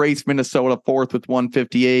 Totino Grace Minnesota 4th with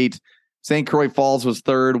 158. St. Croix Falls was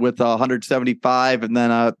 3rd with 175, and then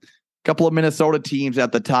a couple of Minnesota teams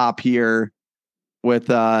at the top here with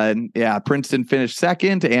Princeton finished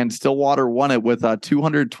 2nd and Stillwater won it with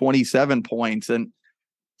 227 points. And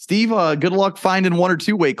Steve, good luck finding 1 or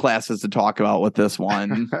 2 weight classes to talk about with this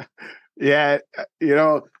one. Yeah,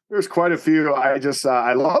 there's quite a few.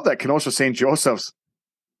 I love that Kenosha St. Joseph's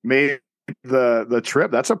made the trip.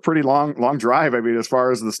 That's a pretty long drive. I mean, as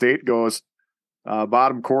far as the state goes,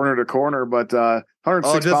 bottom corner to corner, but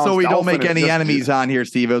 106 just pounds. So we don't make any enemies on here,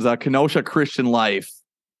 Steve. It was a Kenosha Christian Life.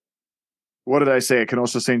 What did I say?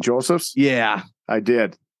 Kenosha St. Joseph's? Yeah, I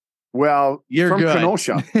did. Well, you're from good.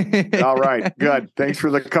 Kenosha. All right, good. Thanks for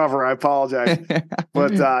the cover. I apologize,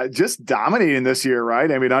 but just dominating this year,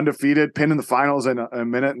 right? I mean, undefeated, pinned in the finals in a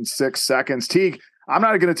minute and 6 seconds. Teague, I'm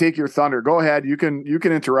not going to take your thunder. Go ahead. You can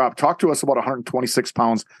interrupt. Talk to us about 126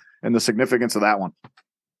 pounds and the significance of that one.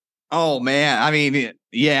 Oh man, I mean,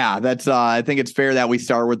 yeah, that's. I think it's fair that we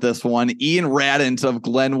start with this one. Ian Radins of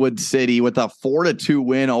Glenwood City with a 4-2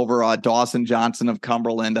 win over Dawson Johnson of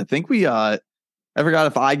Cumberland. I think we. I forgot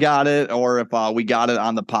if I got it or if we got it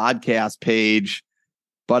on the podcast page,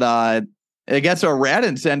 but I guess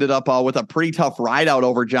Radins ended up with a pretty tough ride out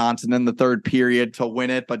over Johnson in the 3rd period to win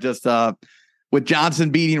it, but just with Johnson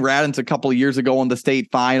beating Radins a couple of years ago in the state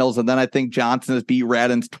finals, and then I think Johnson has beat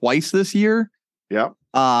Radins twice this year. Yeah.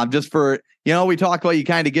 Just for, we talk about you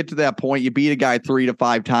kind of get to that point, you beat a guy 3 to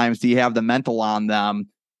 5 times. Do you have the mental on them?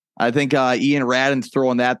 I think Ian Radin's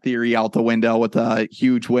throwing that theory out the window with a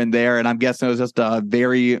huge win there. And I'm guessing it was just a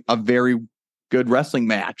very good wrestling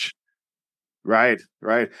match. Right.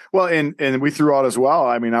 Well, and we threw out as well.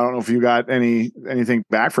 I mean, I don't know if you got anything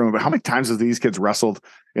back from it, but how many times have these kids wrestled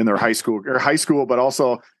in their high school, but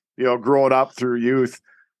also, growing up through youth?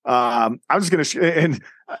 I'm just going to, and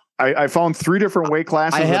I found 3 different weight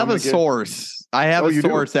classes. I have a source.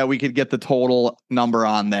 That we could get the total number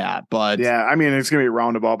on that, but yeah, I mean, it's going to be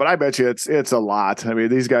roundabout, but I bet you it's a lot. I mean,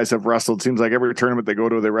 these guys have wrestled. Seems like every tournament they go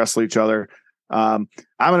to, they wrestle each other. I'm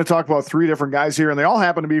going to talk about 3 different guys here, and they all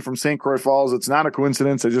happen to be from St. Croix Falls. It's not a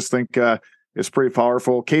coincidence. I just think it's pretty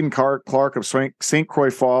powerful. Caden Clark of St.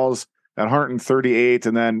 Croix Falls at 138,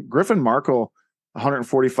 and then Griffin Markle,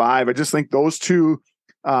 145. I just think those 2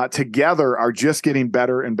 together are just getting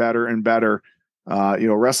better and better and better,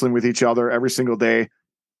 wrestling with each other every single day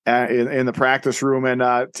in the practice room.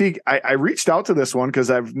 And Teague, I reached out to this one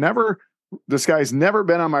because this guy's never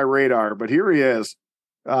been on my radar, but here he is.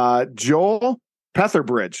 Joel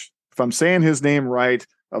Petherbridge, if I'm saying his name right,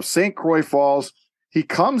 of St. Croix Falls. He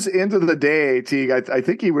comes into the day, Teague. I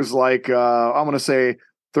think he was like, I'm going to say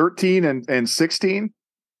 13 and 16,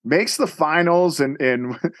 makes the finals and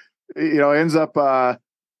ends up, I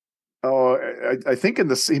think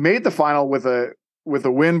he made the final with a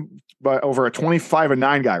win by over a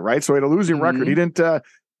 25-9 guy, right? So he had a losing record. He didn't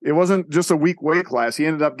it wasn't just a weak weight class. He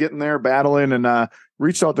ended up getting there, battling, and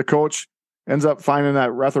reached out to coach. Ends up finding that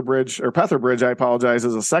Petherbridge, I apologize,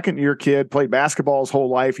 is a second-year kid, played basketball his whole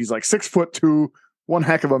life. He's like 6'2", one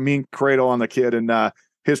heck of a mean cradle on the kid, and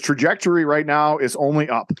his trajectory right now is only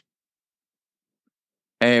up.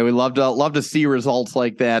 Hey, we love to see results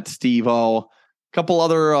like that, Steve-O. Couple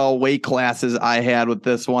other weight classes I had with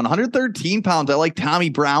this one. 113 pounds. I like Tommy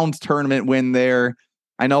Brown's tournament win there.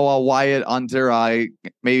 I know Wyatt Under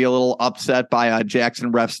maybe a little upset by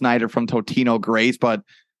Jackson Ref Snyder from Totino Grace, but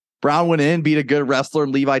Brown went in, beat a good wrestler,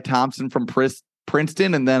 Levi Thompson from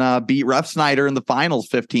Princeton, and then beat Ref Snyder in the finals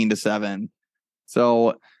 15-7.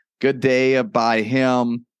 So good day by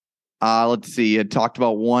him. Let's see. I talked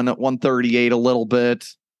about 138 a little bit.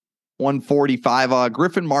 145.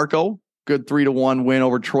 Griffin Marco. Good 3-1 win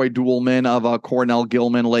over Troy Duelman of Cornell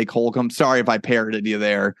Gilman, Lake Holcomb. Sorry if I parroted you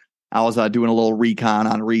there. I was doing a little recon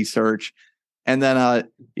on research. And then,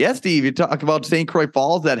 Steve, you talk about St. Croix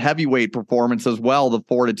Falls, that heavyweight performance as well, the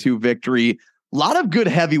 4-2 victory. A lot of good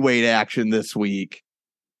heavyweight action this week.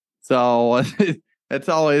 So it's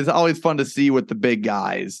always fun to see with the big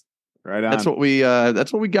guys. Right on. That's what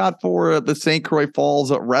we got for the St. Croix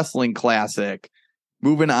Falls Wrestling Classic.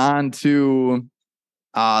 Moving on to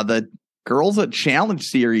the Girls at Challenge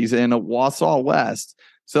Series in Wausau West.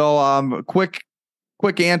 So quick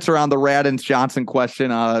answer on the Radins Johnson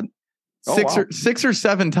question. Six or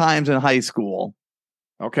seven times in high school.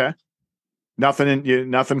 Okay.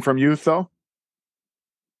 Nothing from youth though?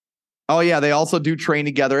 Oh yeah, they also do train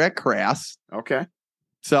together at Crass. Okay.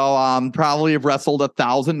 So probably have wrestled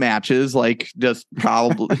 1,000 matches, like just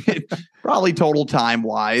probably total time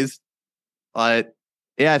wise. But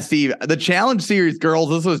yeah, Steve, the Challenge Series girls,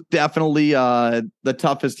 this was definitely the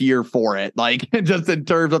toughest year for it. Like just in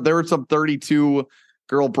terms of, there were some 32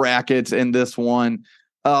 girl brackets in this one.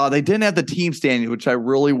 They didn't have the team standings, which I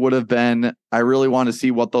really would have been. I really want to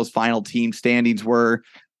see what those final team standings were.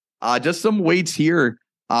 Just some weights here.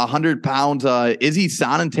 100 pounds. Izzy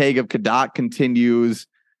Sonnentag of Cadott continues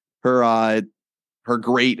her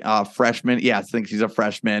great freshman. Yeah, I think she's a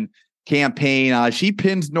freshman campaign. She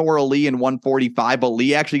pins Nora Lee in 145, but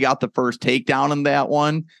Lee actually got the first takedown in that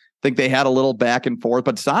one. I think they had a little back and forth,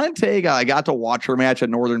 but Sonnentag, I got to watch her match at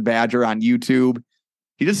Northern Badger on YouTube.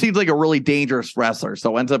 He just seems like a really dangerous wrestler.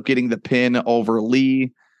 So ends up getting the pin over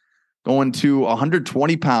Lee. Going to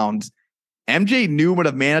 120 pounds. MJ Newman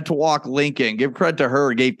of Manitowoc Lincoln. Give credit to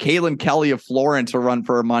her. Gave Caitlin Kelly of Florence a run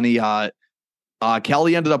for her money.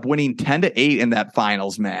 Kelly ended up winning 10-8 in that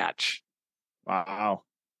finals match. Wow.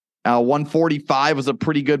 145 was a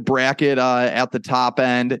pretty good bracket at the top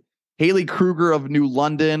end. Haley Kruger of New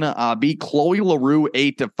London beat Chloe LaRue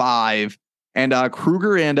 8-5. And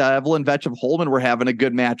Kruger and Evelyn Vetch of Holman were having a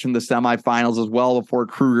good match in the semifinals as well before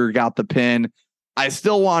Kruger got the pin. I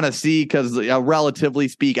still want to see, because relatively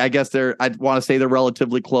speak, I guess I'd want to say they're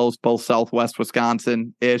relatively close, both Southwest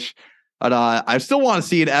Wisconsin-ish. But I still want to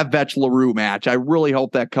see an Ev Vetch LaRue match. I really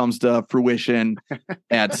hope that comes to fruition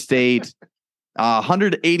at state.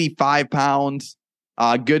 185 pounds.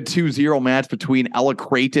 Good 2-0 match between Ella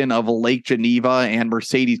Creighton of Lake Geneva and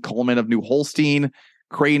Mercedes Coleman of New Holstein.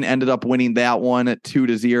 Creighton ended up winning that one at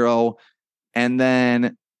 2-0. And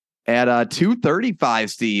then at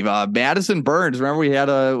 235, Steve, Madison Burns. Remember, we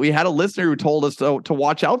had a listener who told us to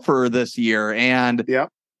watch out for her this year. And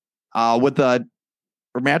with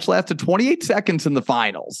her match lasted 28 seconds in the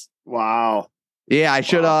finals. Wow. Yeah, I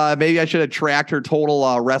should maybe I should have tracked her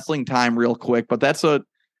total wrestling time real quick, but those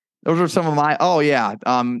are some of my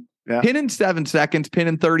pin in 7 seconds, pin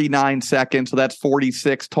in 39 seconds, so that's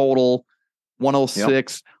 46 total.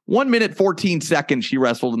 106, 1 minute, 14 seconds. She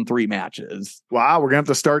wrestled in 3 matches. Wow. We're going to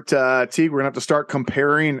have to start, Teague, we're going to have to start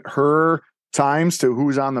comparing her times to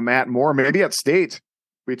who's on the mat more, maybe at state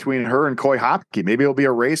between her and Coy Hopke. Maybe it'll be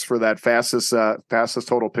a race for that fastest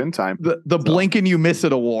total pin time. The blink and you miss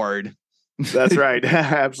it award. That's right.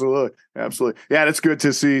 Absolutely. Yeah. It's good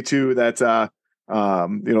to see too, that,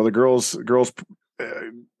 the girls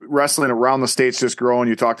wrestling around the states just growing.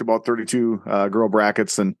 You talked about 32 girl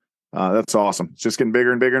brackets, and that's awesome. It's just getting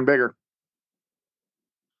bigger and bigger and bigger.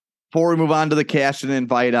 Before we move on to the cash and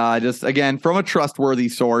invite, just again from a trustworthy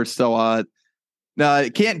source. So,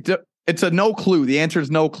 it's a no clue. The answer is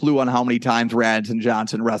no clue on how many times Radins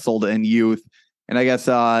Johnson wrestled in youth. And I guess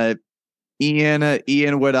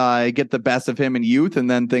Ian would get the best of him in youth, and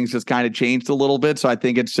then things just kind of changed a little bit. So I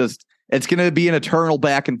think it's going to be an eternal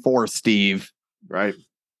back and forth, Steve. Right.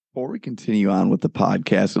 Before we continue on with the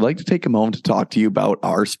podcast, I'd like to take a moment to talk to you about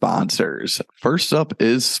our sponsors. First up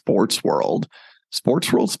is Sports World.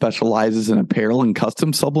 Sports World specializes in apparel and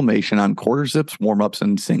custom sublimation on quarter zips, warm-ups,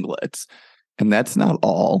 and singlets. And that's not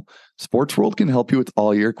all. Sports World can help you with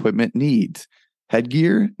all your equipment needs.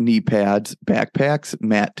 Headgear, knee pads, backpacks,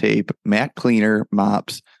 mat tape, mat cleaner,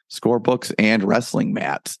 mops, scorebooks, and wrestling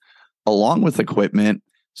mats. Along with equipment,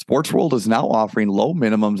 Sports World is now offering low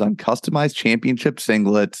minimums on customized championship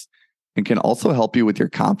singlets and can also help you with your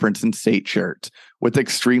conference and state shirts with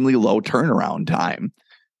extremely low turnaround time.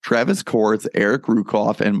 Travis Korth, Eric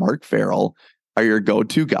Rukoff, and Mark Farrell are your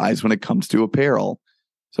go-to guys when it comes to apparel.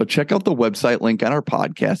 So check out the website link on our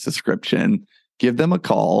podcast description, give them a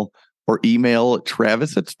call, or email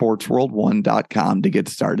travis@sportsworld1.com to get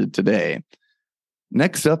started today.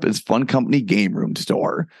 Next up is Fun Company Game Room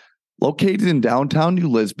Store. Located in downtown New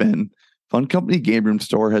Lisbon, Fun Company Game Room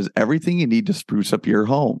Store has everything you need to spruce up your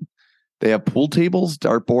home. They have pool tables,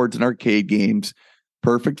 dartboards, and arcade games,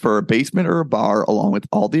 perfect for a basement or a bar, along with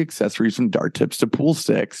all the accessories from dart tips to pool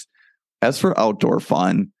sticks. As for outdoor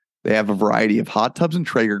fun, they have a variety of hot tubs and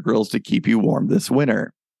Traeger grills to keep you warm this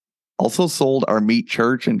winter. Also sold are Meat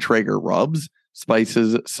Church and Traeger rubs,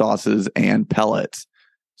 spices, sauces, and pellets.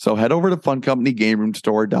 So head over to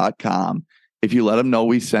funcompanygameroomstore.com. If you let them know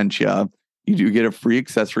we sent you, you do get a free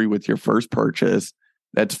accessory with your first purchase.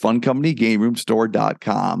 That's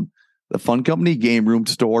funcompanygameroomstore.com. The Fun Company Game Room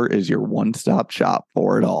Store is your one-stop shop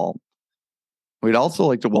for it all. We'd also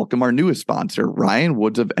like to welcome our newest sponsor, Ryan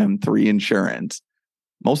Woods of M3 Insurance.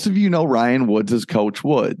 Most of you know Ryan Woods as Coach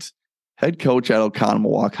Woods, head coach at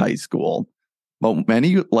Oconomowoc High School. What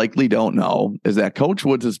many likely don't know is that Coach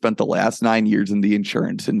Woods has spent the last 9 years in the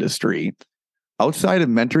insurance industry. Outside of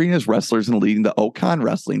mentoring his wrestlers and leading the Ocon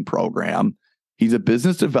wrestling program, he's a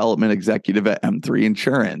business development executive at M3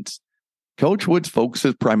 Insurance. Coach Woods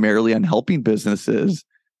focuses primarily on helping businesses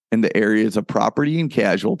in the areas of property and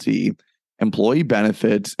casualty, employee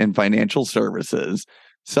benefits, and financial services,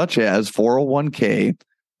 such as 401k,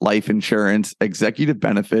 life insurance, executive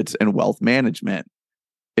benefits, and wealth management.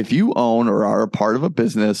 If you own or are a part of a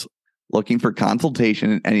business looking for consultation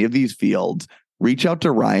in any of these fields, reach out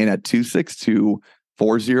to Ryan at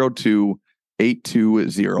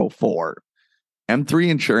 262-402-8204. M3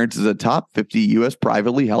 Insurance is a top 50 U.S.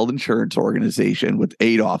 privately held insurance organization with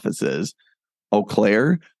 8 offices: Eau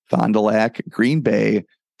Claire, Fond du Lac, Green Bay,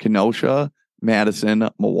 Kenosha, Madison,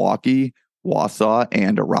 Milwaukee, Wausau,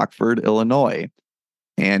 and Rockford, Illinois.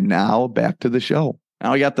 And now back to the show.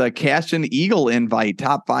 Now we got the Cashton Eagle invite,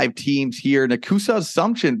 top 5 teams here. Nakusa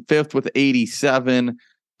Assumption 5th with 87.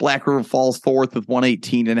 Black River Falls 4th with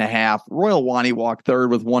 118.5. Royal Waniwak 3rd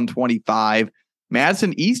with 125.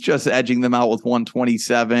 Madison East just edging them out with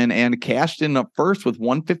 127. And Cashton up first with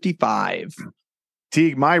 155.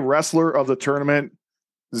 Teague, my wrestler of the tournament,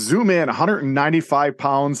 zoom in 195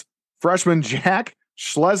 pounds. Freshman Jack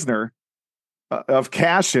Schlesner of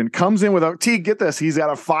Cashton comes in without Teague. Get this. He's got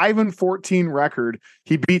a 5-14 record.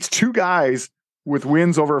 He beats 2 guys with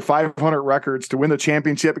wins over 500 records to win the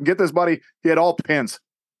championship. And get this, buddy. He had all pins.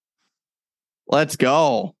 Let's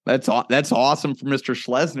go. That's awesome for Mr.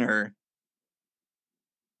 Schlesner.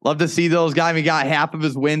 Love to see those guys. He got half of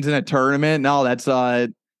his wins in a tournament. No, that's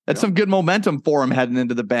some good momentum for him heading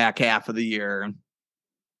into the back half of the year.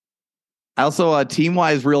 Also,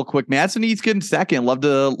 team-wise, real quick, Madison East getting second. Love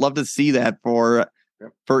to see that for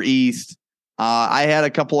East. I had a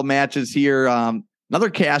couple of matches here. Another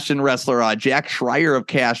Cashton wrestler, Jack Schreier of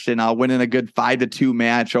Cashton, winning a good 5-2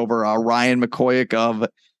 match over Ryan McCoyick of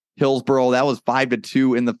Hillsboro. That was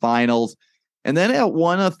 5-2 in the finals. And then at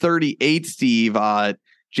 138, Steve,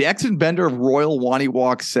 Jackson Bender of Royal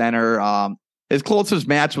Waniwak Center. His closest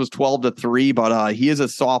match was 12-3, but he is a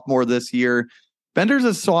sophomore this year. Bender's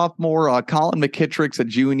a sophomore. Colin McKittrick's a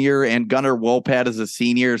junior, and Gunnar Wopat is a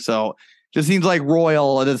senior. So just seems like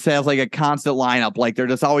Royal just has like a constant lineup. Like they're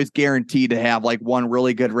just always guaranteed to have like one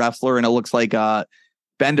really good wrestler, and it looks like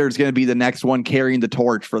Bender's going to be the next one carrying the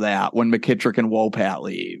torch for that when McKittrick and Wopat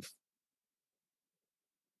leave.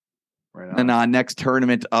 Right on. And next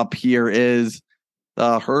tournament up here is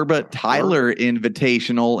the Herbert Tyler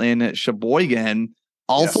Invitational in Sheboygan,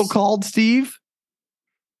 also called, Steve?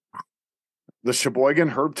 The Sheboygan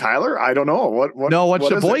Herb Tyler? I don't know. What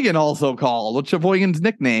Sheboygan also called? What's Sheboygan's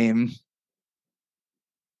nickname?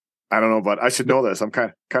 I don't know, but I should know this. I'm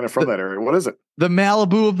kind of from that area. What is it? The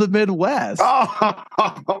Malibu of the Midwest. Oh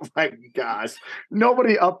my gosh.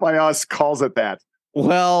 Nobody up by us calls it that.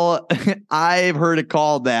 Well, I've heard it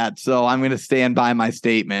called that, so I'm going to stand by my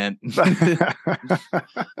statement. The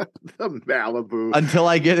Malibu. Until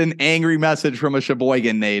I get an angry message from a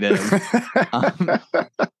Sheboygan native.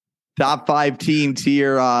 Top 5 teams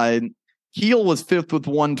here. Kiel was 5th with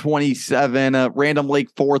 127. Random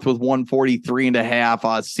Lake 4th with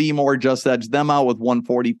 143.5. Seymour just edged them out with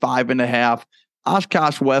 145.5.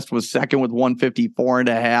 Oshkosh West was second with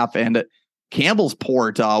 154.5, and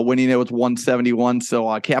Campbellsport winning it with 171.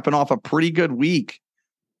 So capping off a pretty good week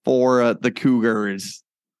for the Cougars.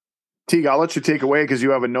 Teague, I'll let you take away because you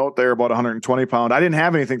have a note there about 120 pound. I didn't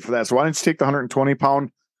have anything for that. So why don't you take the 120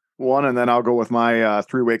 pound one, and then I'll go with my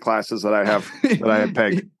 3 weight classes that I had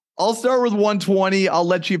pegged. I'll start with 120. I'll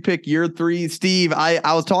let you pick your 3. Steve,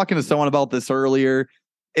 I was talking to someone about this earlier.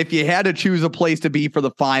 If you had to choose a place to be for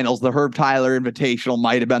the finals, the Herb Tyler Invitational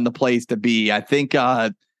might have been the place to be. I think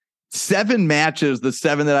 7 matches, the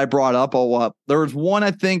 7 that I brought up, there was one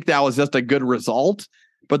I think that was just a good result,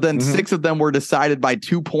 but then 6 of them were decided by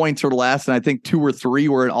 2 points or less, and I think 2 or 3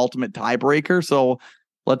 were an ultimate tiebreaker. So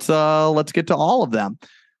let's get to all of them.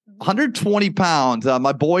 120 pounds.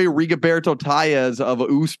 My boy Rigoberto Tayez of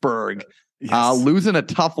Oostburg, losing a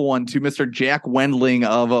tough one to Mr. Jack Wendling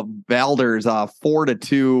of Valders,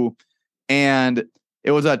 4-2. And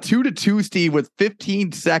it was a 2-2, Steve, with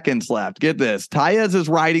 15 seconds left. Get this. Tayez is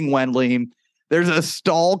riding Wendling. There's a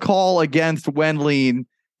stall call against Wendling.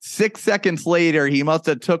 6 seconds later, he must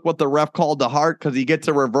have took what the ref called to heart because he gets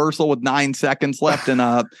a reversal with 9 seconds left and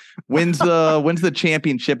wins the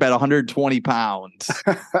championship at 120 pounds.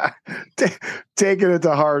 Taking it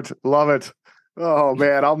to heart. Love it. Oh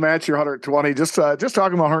man, I'll match your 120. Just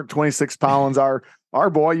talking about 126 pounds. Our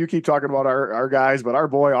boy, you keep talking about our guys, but our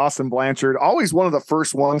boy Austin Blanchard, always one of the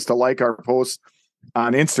first ones to like our posts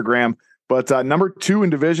on Instagram. But number 2 in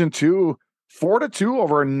Division II, 4-2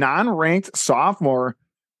 over a non-ranked sophomore.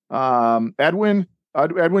 Edwin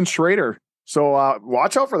Schrader. So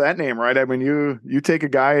watch out for that name, right? I mean, you take a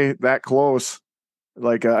guy that close,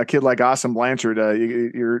 like a kid like Austin Blanchard,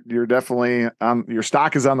 you're definitely your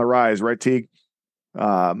stock is on the rise, right, Teague?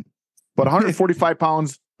 But 145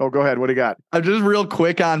 pounds. Oh, go ahead. What do you got? Just real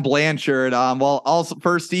quick on Blanchard. Well, also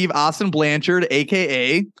first, Steve, Austin Blanchard,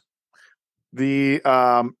 aka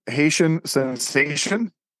the Haitian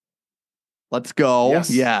sensation. Let's go.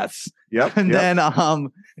 Yes. Yep. And then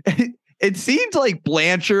it seems like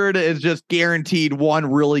Blanchard is just guaranteed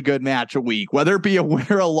one really good match a week, whether it be a win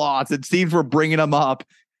or a loss. It seems we're bringing him up.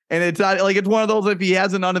 And it's not like it's one of those, if he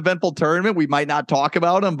has an uneventful tournament, we might not talk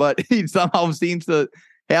about him, but he somehow seems to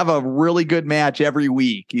have a really good match every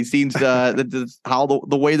week. He seems to, that's how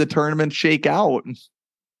the way the tournaments shake out.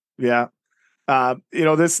 Yeah.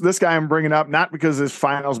 This guy I'm bringing up, not because his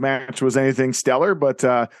finals match was anything stellar, but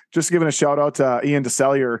just giving a shout out to Ian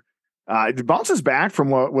DeSellier. It bounces back from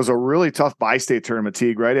what was a really tough bi-state tournament,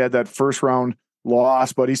 Teague, right? He had that first round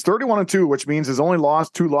loss, but he's 31-2, which means his only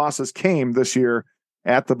 2 losses came this year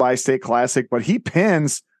at the Bi-State Classic, but he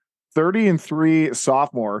pins 30-3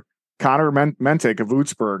 sophomore Connor Mentic of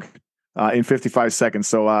Oostburg in 55 seconds.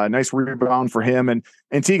 So nice rebound for him. And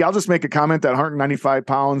Teague, I'll just make a comment that 195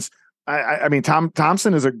 pounds. I mean, Tom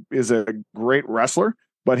Thompson is a great wrestler,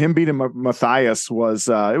 but him beating Matthias was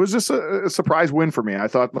it was just a surprise win for me. I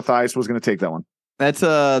thought Matthias was going to take that one. That's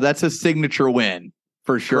a signature win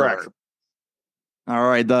for sure. Correct. All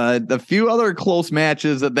right, the few other close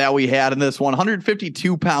matches that we had in this one: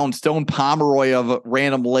 152-pound Stone Pomeroy of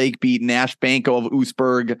Random Lake beat Nash Banco of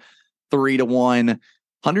Oostburg 3-1.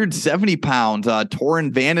 170 pounds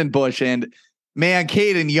Torrin Vandenbush, and man,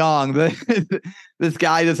 Caden Young. This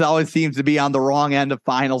guy just always seems to be on the wrong end of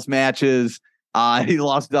finals matches. He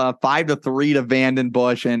lost 5-3 to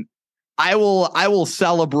Vandenbush, and I will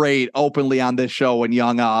celebrate openly on this show when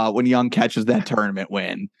Young catches that tournament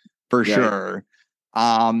win for sure.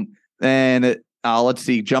 Then let's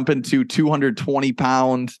see, jump into 220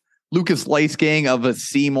 pounds. Lucas Leisgang of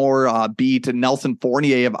Seymour beat Nelson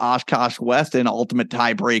Fournier of Oshkosh West in ultimate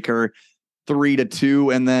tiebreaker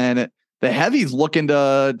 3-2. And then the heavies looking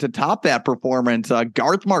to top that performance.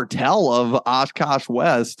 Garth Martell of Oshkosh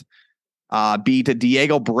West beat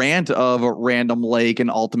Diego Brandt of Random Lake in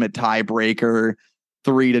ultimate tiebreaker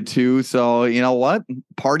 3-2. So you know what?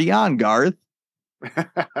 Party on, Garth.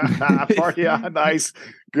 Party on. Nice.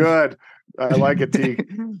 Good. I like it, T.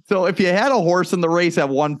 So if you had a horse in the race at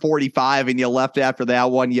 145 and you left after that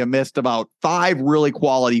one, you missed about 5 really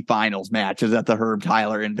quality finals matches at the Herb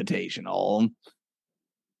Tyler Invitational.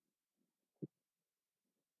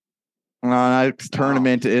 Next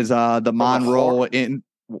tournament is the Monroe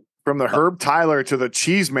from the Herb Tyler to the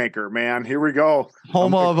Cheesemaker, man. Here we go.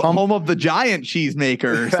 Home of the giant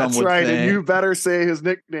cheesemaker. That's right. Say. And you better say his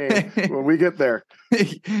nickname when we get there.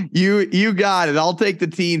 You got it. I'll take the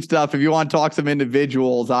team stuff. If you want to talk some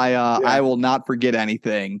individuals, I will not forget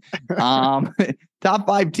anything. Top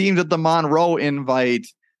 5 teams at the Monroe invite: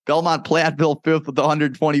 Belmont Platteville 5th with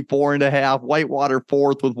 124.5, Whitewater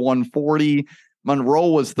 4th with 140. Monroe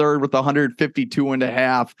was 3rd with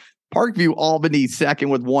 152.5. Parkview Albany second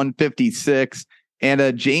with 156.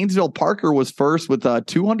 And Janesville Parker was first with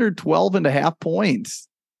 212.5 points.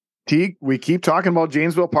 Teague, we keep talking about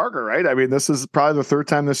Janesville Parker, right? I mean, this is probably the third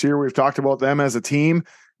time this year we've talked about them as a team.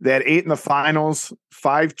 They had 8 in the finals,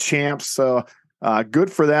 5 champs. So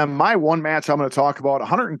good for them. My one match I'm going to talk about,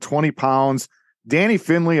 120 pounds. Danny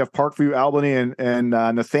Finley of Parkview Albany and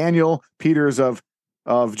Nathaniel Peters of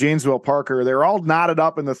Janesville Parker. They're all knotted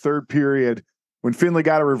up in the third period when Finley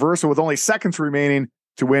got a reversal with only seconds remaining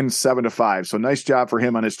to win 7-5. So nice job for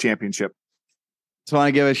him on his championship. So I want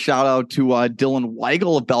to give a shout out to Dylan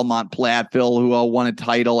Weigel of Belmont Platteville, who won a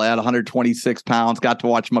title at 126 pounds. Got to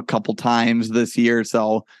watch him a couple times this year.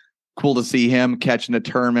 So cool to see him catching a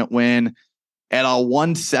tournament win. At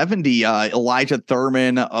 170, Elijah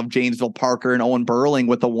Thurman of Janesville Parker and Owen Burling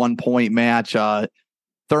with a 1-point match.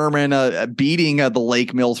 Thurman beating the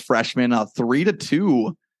Lake Mills freshman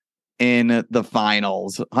 3-2 in the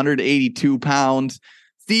finals, 182 pounds.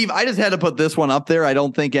 Steve, I just had to put this one up there. I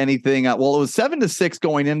don't think anything. Well, it was 7-6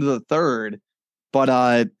 going into the third,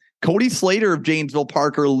 but Cody Slater of Janesville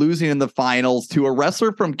Parker losing in the finals to a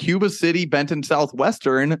wrestler from Cuba City, Benton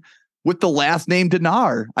Southwestern, with the last name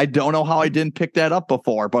Dinar. I don't know how I didn't pick that up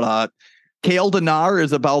before, but Kale Dinar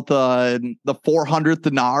is about the 400th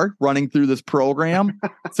Dinar running through this program.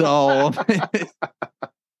 So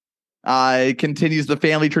it continues the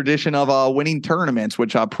family tradition of winning tournaments,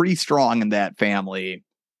 which are pretty strong in that family.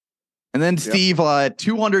 And then Steve,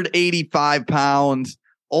 285 pounds,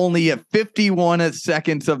 only at 51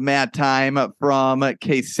 seconds of mat time from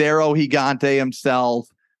Quesero Gigante himself,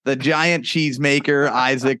 the giant cheesemaker,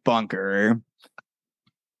 Isaac Bunker.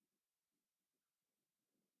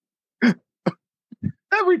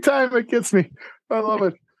 Every time it gets me. I love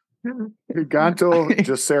it. Giganto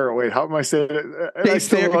Quesero. Wait, how am I saying it? I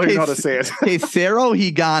still don't know how to say it. Quesero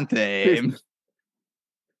Gigante.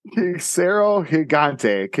 Quesero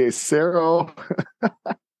Gigante. Quesero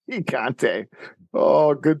Gigante.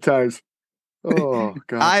 Oh, good times. Oh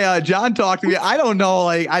God. John talked to me. I don't know.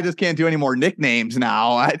 Like, I just can't do any more nicknames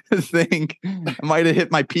now. I just think I might have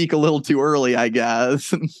hit my peak a little too early, I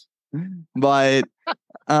guess. But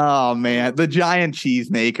oh man, the giant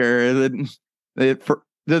cheesemaker.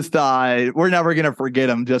 We're never gonna forget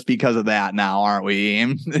him just because of that now, aren't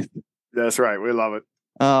we? That's right. We love it.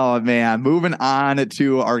 Oh man, moving on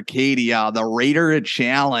to Arcadia, the Raider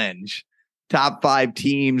Challenge. Top 5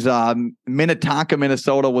 teams. Minnetonka,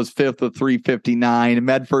 Minnesota was 5th with 359.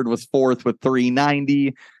 Medford was 4th with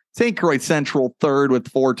 390. St. Croix Central 3rd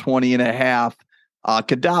with 420.5.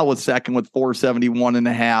 Cadott was 2nd with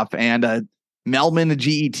 471.5. And Melman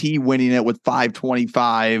GET winning it with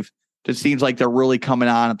 525. Just seems like they're really coming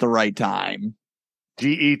on at the right time.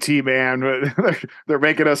 GET, man. They're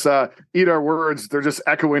making us eat our words. They're just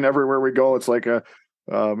echoing everywhere we go. It's like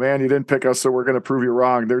man, you didn't pick us, so we're going to prove you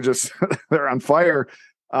wrong. They're just, they're on fire.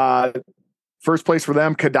 First place for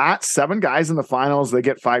them, Cadott, 7 guys in the finals. They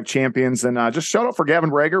get 5 champions. And just shout out for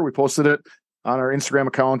Gavin Brager. We posted it on our Instagram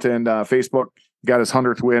account and Facebook. Got his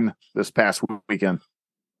 100th win this past weekend.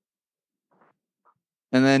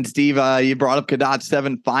 And then, Steve, you brought up Cadott's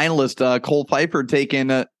 7 finalist, Cole Piper taking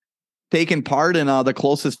part in the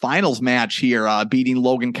closest finals match here, beating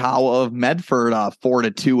Logan Kawa of Medford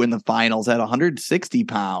 4-2 in the finals at 160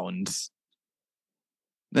 pounds.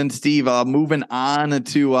 Then, Steve, moving on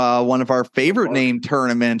to one of our favorite named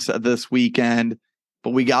tournaments this weekend, but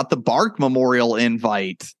we got the Bark Memorial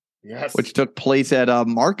Invite, yes, which took place at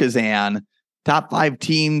Marquezan. Top 5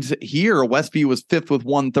 teams here. Westview was 5th with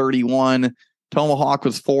 131. Tomahawk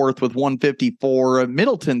was 4th with 154.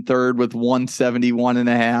 Middleton 3rd with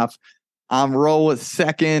 171.5. Rowe was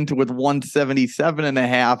 2nd with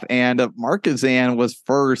 177.5. And Marquezan was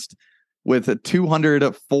 1st with a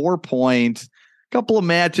 204 points. Couple of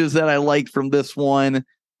matches that I liked from this one.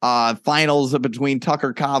 Finals between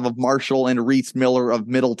Tucker Cobb of Marshall and Reese Miller of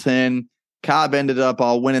Middleton. Cobb ended up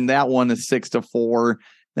winning that one 6-4.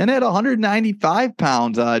 Then at 195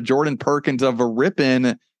 pounds, Jordan Perkins of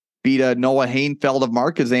Ripon beat Noah Hainfeld of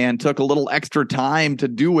Marquezan. Took a little extra time to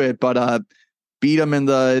do it, but beat him in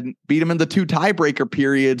the 2 tiebreaker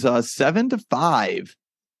periods, 7-5.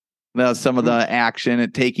 That's some of the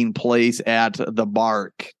action taking place at the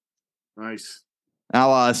Bark. Nice.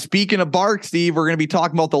 Now, speaking of Bark, Steve, we're going to be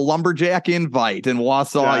talking about the Lumberjack Invite in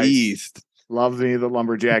Wausau East. Love the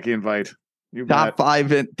Lumberjack Invite. Top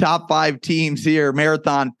 5 teams here.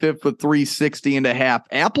 Marathon 5th with 360.5.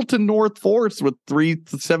 Appleton North 4th with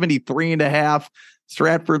 373.5.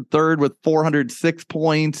 Stratford 3rd with 406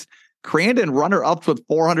 points. Crandon runner-ups with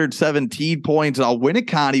 417 points.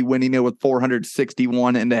 Winnicott winning it with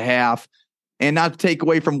 461.5. And not to take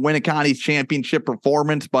away from Winneconne's championship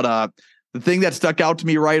performance, but the thing that stuck out to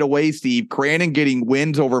me right away, Steve, Crandon getting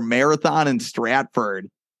wins over Marathon and Stratford.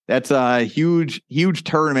 That's a huge, huge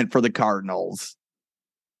tournament for the Cardinals.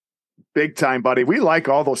 Big time, buddy. We like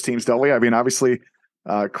all those teams, don't we? I mean, obviously,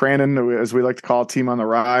 Crandon, as we like to call it, team on the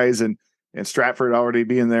rise, and Stratford already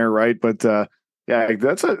being there, right? But yeah,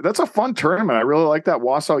 that's a fun tournament. I really like that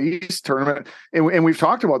Wausau East tournament, and we've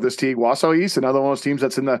talked about this team, Wausau East, another one of those teams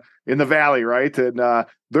that's in the valley, right? And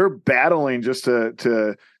they're battling just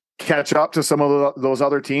to catch up to some of those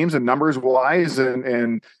other teams, and numbers wise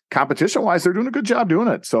and competition wise, they're doing a good job doing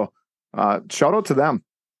it. So shout out to them.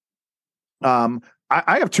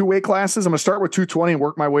 I have 2 weight classes. I'm going to start with 220 and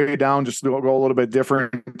work my way down, just to go a little bit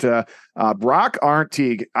different. Brock Arndt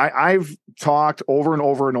Teague. I've talked over and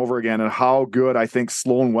over and over again on how good I think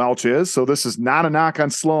Sloan Welch is. So this is not a knock on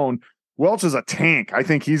Sloan. Welch is a tank. I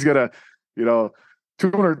think he's going to,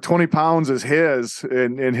 220 pounds is his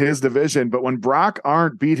in his division. But when Brock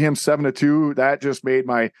Arndt beat him 7-2, that just made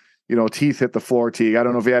my, teeth hit the floor, Teague. I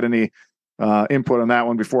don't know if you had any input on that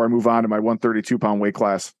one before I move on to my 132-pound weight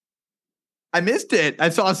class. I missed it. I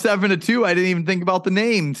saw 7-2. I didn't even think about the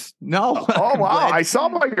names. No. Oh, wow. I saw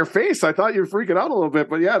by your face. I thought you were freaking out a little bit,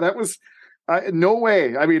 but yeah, that was no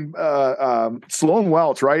way. I mean, Sloan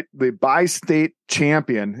Welch, right? The bi-state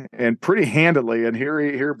champion, and pretty handily. And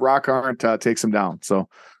here Brock Arndt takes him down. So,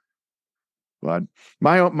 but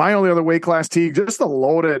my only other weight class, Teague, just a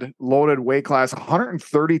loaded weight class,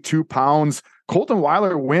 132 pounds. Colton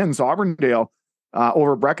Weiler wins Auburndale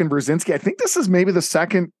over Brecken Brzezinski. I think this is maybe the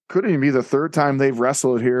second, could even be the third time they've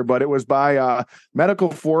wrestled here, but it was by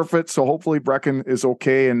medical forfeit. So hopefully Brecken is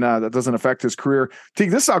okay and that doesn't affect his career.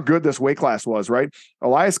 Teague, this is how good this weight class was, right?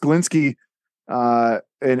 Elias Glinski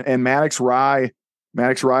and Maddox Rye of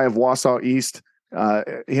Wausau East.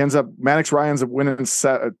 Maddox Rye ends up winning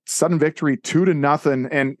sudden victory 2-0.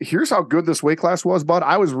 And here's how good this weight class was, bud.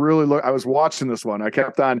 I was watching this one. I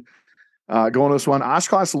kept on going to this one.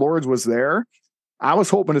 Oshkosh Lords was there. I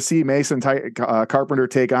was hoping to see Mason Carpenter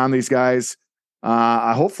take on these guys.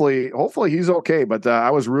 Hopefully he's okay, but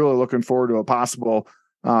I was really looking forward to a possible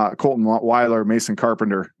Colton Weiler, Mason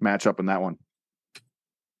Carpenter matchup in that one.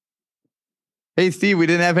 Hey, Steve, we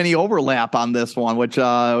didn't have any overlap on this one, which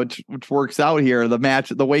works out here.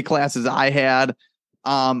 The weight classes I had,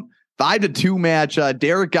 5-2 match.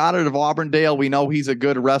 Derek Goddard of Auburndale. We know he's a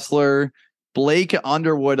good wrestler. Blake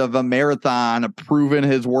Underwood of a Marathon proven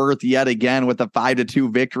his worth yet again with a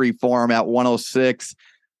 5-2 victory for him at 106.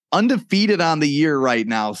 Undefeated on the year right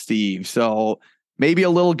now, Steve. So maybe a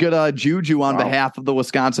little good juju on behalf of the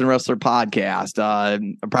Wisconsin Wrestler Podcast.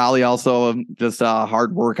 Probably also just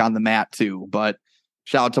hard work on the mat too. But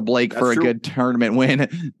shout out to Blake for a good tournament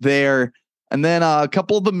win there. And then a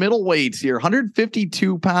couple of the middleweights here,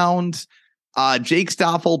 152 pounds. Jake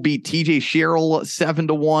Stoffel beat TJ Sherrill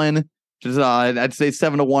 7-1. I'd say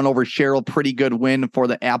 7-1 over Sherrill. Pretty good win for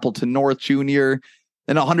the Appleton North Junior.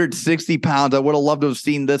 Then 160 pounds. I would have loved to have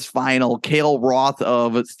seen this final. Cale Roth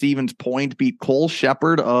of Stevens Point beat Cole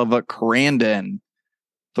Shepard of Crandon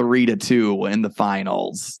 3-2 in the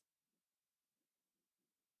finals.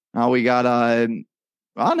 Now we got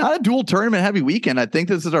not a dual tournament heavy weekend. I think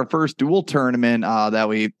this is our first dual tournament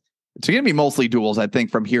it's going to be mostly duels, I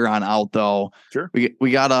think, from here on out, though. Sure. We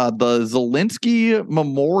got the Zielinski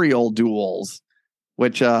Memorial duels,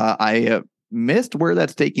 which I missed where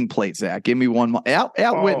that's taking place, Zach. Give me one more. At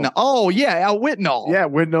Whitnall. Oh, yeah, at Whitnall. Yeah,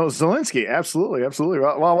 Whitnall, Zielinski. Absolutely.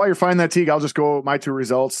 Well, while you're finding that, Teague, I'll just go my 2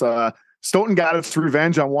 results. Stoughton got its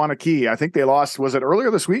revenge on Waunakee. I think they lost, was it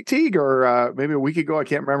earlier this week, Teague, or maybe a week ago? I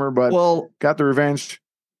can't remember, but got the revenge.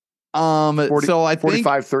 So I think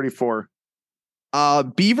 45-34.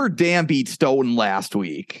 Beaver Dam beat Stoughton last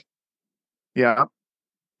week. Yeah.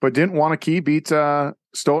 But didn't Waunakee beat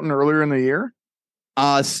Stoughton earlier in the year?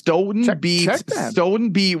 Stoughton beat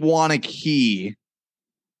Waunakee.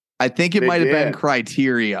 I think it might have been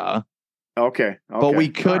Criteria. Okay. But we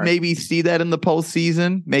could maybe see that in the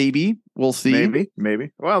postseason. Maybe. We'll see.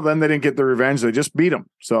 Maybe. Well, then they didn't get the revenge. They just beat them.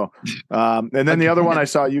 So, and then the other one I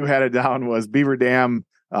saw you had it down was Beaver Dam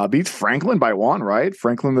beats Franklin by 1, right?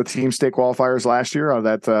 Franklin, the team state qualifiers last year of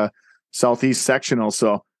that Southeast sectional.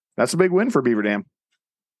 So that's a big win for Beaver Dam.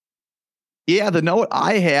 Yeah, the note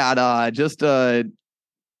I had just a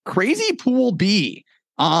crazy Pool B.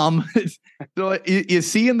 So you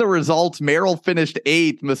see in the results, Merrill finished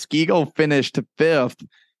 8th, Muskego finished 5th.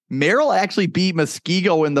 Merrill actually beat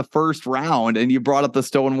Muskego in the first round, and you brought up the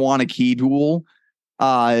Stoughton Waunakee duel.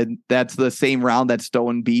 That's the same round that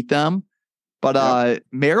Stoughton beat them. But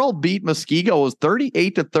Merrill beat Muskego. It was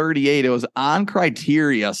 38-38. It was on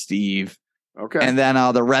Criteria, Steve. Okay. And then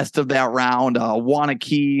the rest of that round,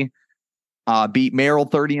 Wanakee beat Merrill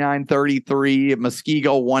 39-33.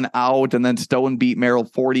 Muskego won out, and then Stone beat Merrill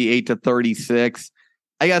 48-36.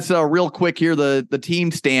 I guess real quick here, the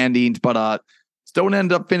team standings, but Stone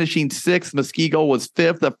ended up finishing 6th. Muskego was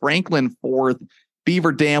 5th. Franklin 4th.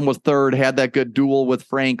 Beaver Dam was 3rd, had that good duel with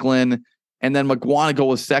Franklin. And then McGuanago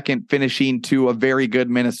was 2nd, finishing to a very good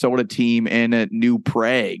Minnesota team in New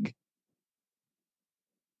Prague.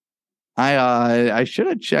 I should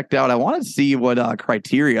have checked out. I want to see what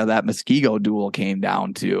criteria that Muskego duel came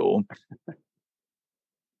down to.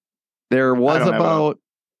 There was about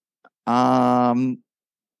it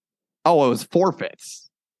was forfeits.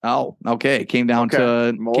 Oh, okay. Came down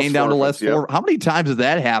to less. Yep. How many times has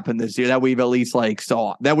that happened this year that we've at least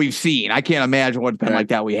saw that we've seen? I can't imagine what's been like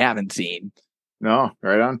that we haven't seen. No,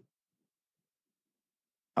 right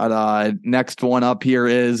on. Next one up here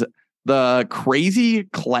is the Crazy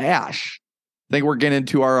Clash. I think we're getting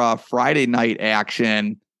into our Friday night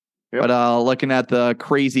action. Yep. But looking at the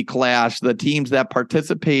Crazy Clash, the teams that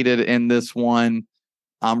participated in this one,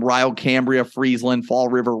 Ryle, Cambria, Friesland, Fall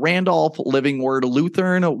River, Randolph, Living Word,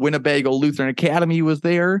 Lutheran, Winnebago Lutheran Academy was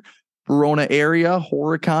there, Verona area,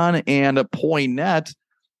 Horicon, and Poinet.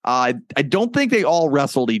 I don't think they all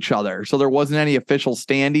wrestled each other, so there wasn't any official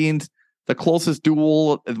standings. The closest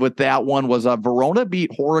duel with that one was Verona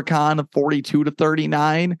beat Horicon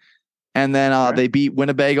 42-39, and then they beat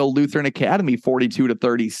Winnebago Lutheran Academy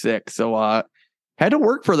 42-36. So had to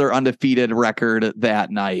work for their undefeated record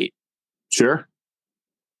that night. Sure.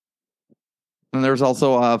 And there's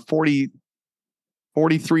also a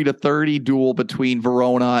 43-30 duel between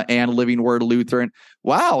Verona and Living Word Lutheran.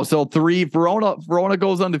 Wow. So Verona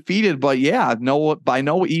goes undefeated, but yeah, by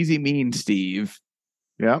no easy means, Steve.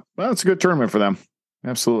 Yeah. Well, it's a good tournament for them.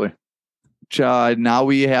 Absolutely. Now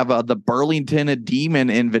we have the Burlington Demon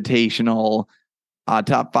Invitational.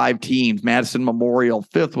 Top 5 teams: Madison Memorial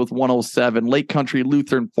 5th with 107, Lake Country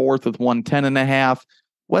Lutheran 4th with 110.5,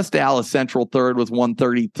 West Dallas Central 3rd with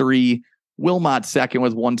 133, Wilmot 2nd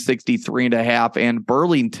with 163.5, and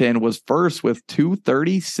Burlington was 1st with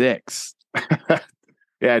 236.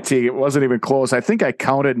 Yeah, T, it wasn't even close. I think I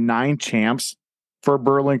counted 9 champs for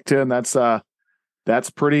Burlington.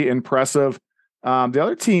 That's pretty impressive. The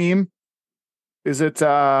other team is I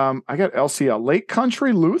got LCL, Lake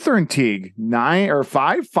Country Lutheran Teague, 5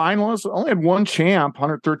 finalists, only had 1 champ,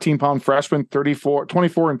 113-pound freshman,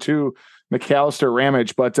 24-2 McAllister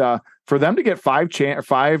Ramage. But for them to get 5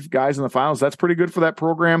 guys in the finals, that's pretty good for that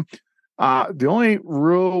program. The only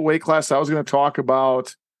real weight class I was going to talk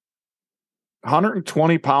about,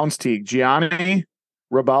 120 pounds Teague, Gianni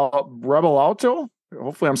Rebelauto.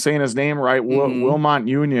 Hopefully I'm saying his name right. Wilmot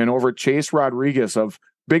Union over Chase Rodriguez of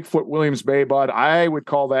Bigfoot Williams Bay, bud. I would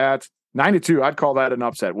call that 9-2. I'd call that an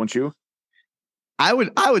upset, wouldn't you? I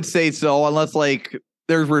would say so, unless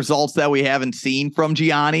there's results that we haven't seen from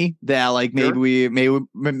Gianni that maybe we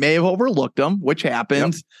may have overlooked them, which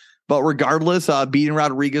happens. Yep. But regardless, beating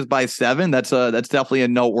Rodriguez by 7, that's definitely a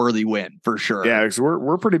noteworthy win for sure. Yeah, because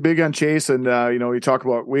we're pretty big on Chase, and we talk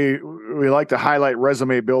about we like to highlight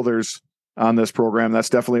resume builders on this program. That's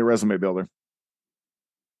definitely a resume builder.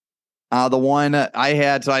 The one I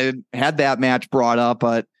had that match brought up,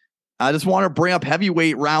 but I just want to bring up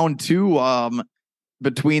heavyweight round 2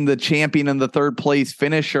 between the champion and the 3rd place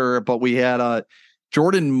finisher. But we had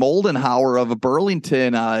Jordan Moldenhauer of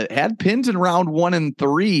Burlington had pins in round 1 and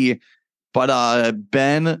 3, but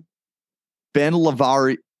Ben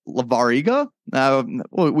Lavariga,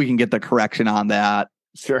 we can get the correction on that.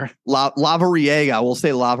 Sure. Lavariega. We'll say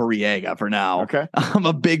Lavariega for now. Okay. I'm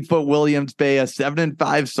a Bigfoot Williams Bay, a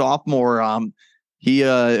 7-5 sophomore.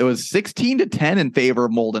 It was 16-10 in favor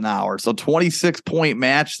of Moldenhauer. So 26-point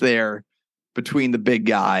match there between the big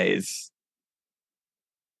guys.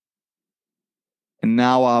 And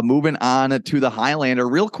now moving on to the Highlander.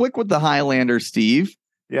 Real quick with the Highlander, Steve.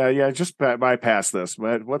 Yeah. Just bypass this.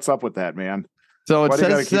 What's up with that, man? So why do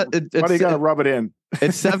you got to rub it in?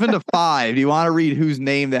 It's 7-5. Do you want to read whose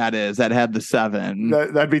name that is that had the 7?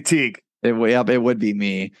 That'd be Teague. It would be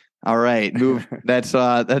me. All right. Move. That's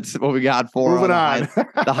what we got for moving on.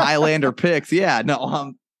 The Highlander picks. Yeah.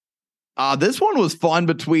 No. This one was fun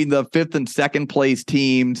between the 5th and 2nd place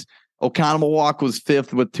teams. Oconomowoc was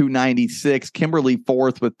 5th with 296. Kimberly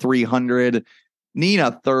 4th with 300.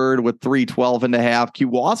 Nina 3rd with 312.5.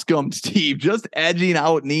 Kewaskum, Steve, just edging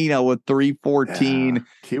out Nina with 314. Yeah,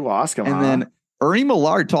 Kewaskum. And then Ernie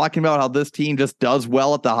Millard talking about how this team just does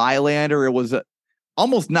well at the Highlander. It was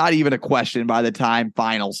almost not even a question by the time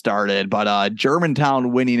finals started, but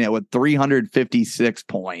Germantown winning it with 356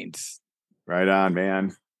 points. Right on,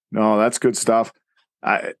 man. No, that's good stuff.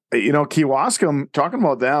 Kewaskum, talking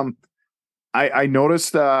about them, I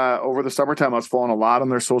noticed over the summertime I was following a lot on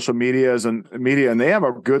their social medias and media, and they have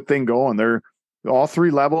a good thing going. They're all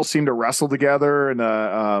three levels seem to wrestle together,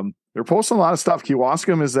 and they're posting a lot of stuff.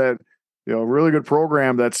 Kewaskum is a really good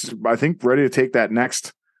program that's, I think, ready to take that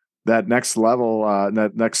next level,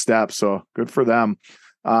 that next step. So good for them.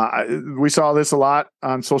 We saw this a lot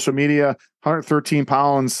on social media. 113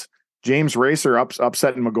 pounds, James Racer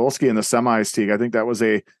upsetting Mogolski in the semis, Teague. I think that was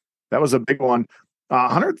a big one.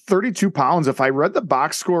 132 pounds. If I read the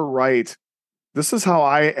box score right, this is how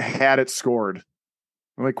I had it scored.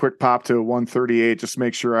 Let me quick pop to 138. Just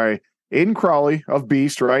make sure Aiden Crowley of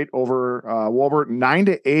Beast, right, over Wolbert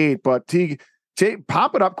 9-8. But Teague,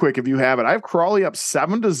 pop it up quick if you have it. I have Crowley up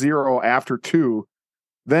 7-0 after 2,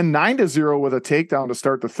 then 9-0 with a takedown to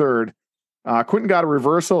start the third. Quinton got a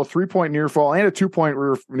reversal, a 3-point near fall, and a 2-point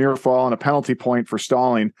near fall, and a penalty point for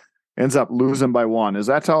stalling. Ends up losing by 1. Is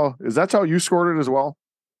that how you scored it as well?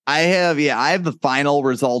 I have the final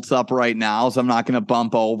results up right now, so I'm not going to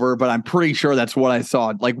bump over, but I'm pretty sure that's what I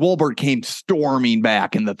saw. Like, Wolbert came storming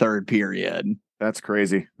back in the third period. That's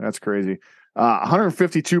crazy.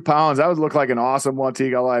 152 pounds. That would look like an awesome one,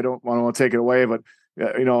 Teague. I don't want to take it away, but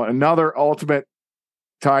another ultimate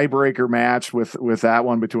tiebreaker match with that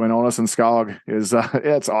one between Onus and Skog is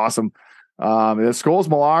it's awesome. Scholes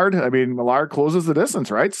Millard. I mean, Millard closes the distance,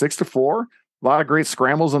 right? 6-4. A lot of great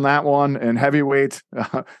scrambles in that one. And heavyweight,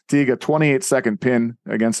 Teague, a 28-second pin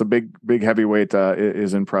against a big heavyweight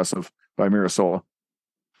is impressive by Mirasola.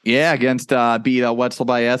 Yeah, against beat Wetzel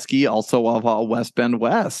Bieski, also of West Bend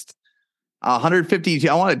West. 152.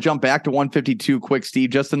 I want to jump back to 152 quick, Steve.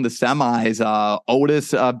 Just in the semis,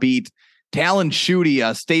 Otis beat Talon Schutte,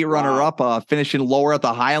 a state runner-up, finishing lower at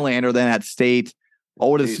the Highlander than at state.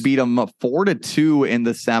 Otis beat him 4-2 in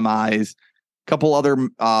the semis. Couple other,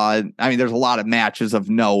 there's a lot of matches of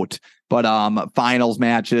note, but finals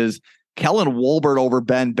matches. Kellen Wolbert over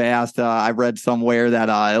Ben Bast. I read somewhere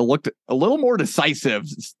that it looked a little more decisive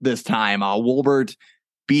this time. Wolbert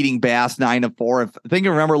beating Bast 9-4. I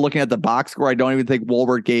remember looking at the box score, I don't even think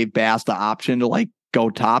Wolbert gave Bast the option to go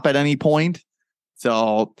top at any point.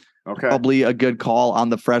 So probably a good call on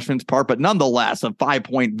the freshman's part, but nonetheless, a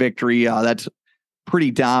 5-point victory. That's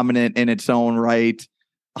pretty dominant in its own right.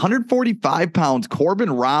 145 pounds, Corbin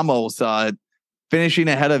Ramos finishing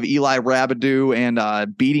ahead of Eli Rabideau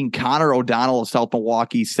and beating Connor O'Donnell of South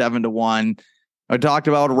Milwaukee 7-1. I talked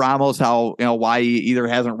about Ramos, how why he either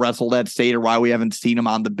hasn't wrestled at state or why we haven't seen him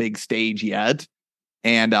on the big stage yet.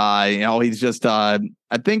 And he's just I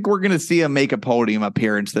think we're gonna see him make a podium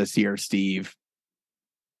appearance this year, Steve.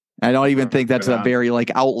 I don't even think that's a very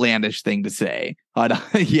outlandish thing to say, but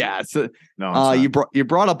yes. No, you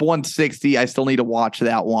brought up 160. I still need to watch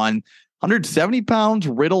that one. 170 pounds,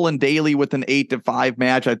 Riddle and Daly with an 8-5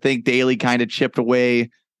 match. I think Daly kind of chipped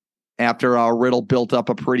away after Riddle built up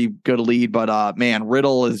a pretty good lead, but man,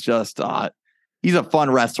 Riddle is just he's a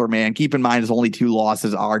fun wrestler, man. Keep in mind his only 2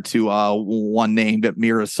 losses are to one named at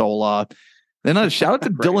Mirasola. Then a shout out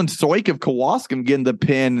to Dylan Soik of Kewaskum getting the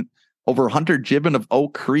pin over Hunter Gibbon of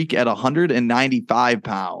Oak Creek at 195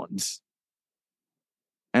 pounds.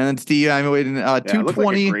 And then Steve, I'm waiting 220.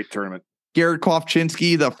 Like a great tournament. Garrett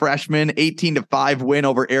Kovchinski, the freshman, 18-5 win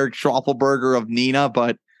over Eric Schaufelberger of Nina,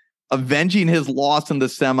 but avenging his loss in the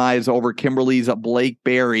semis over Kimberly's Blake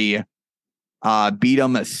Berry, beat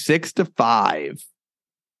him 6-5.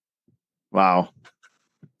 Wow.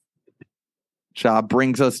 Which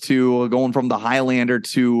brings us to going from the Highlander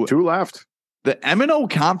to 2 left. The M&O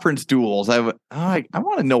conference duels. I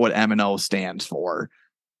want to know what M&O stands for,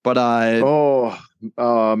 but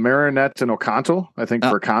Marinette and Oconto, I think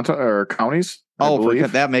for Conto or counties.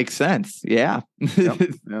 That makes sense. Yeah. Yep.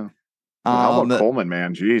 Yeah. How about Coleman,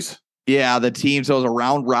 man? Jeez. Yeah, the team. So it was a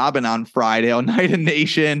round robin on Friday. Oneida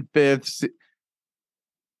Nation 5th,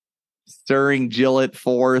 Stirring Gillett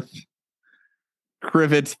 4th,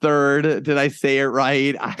 Crivets 3rd. Did I say it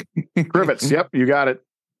right? Crivets. Yep, you got it.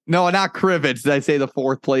 No, not Crivets. Did I say the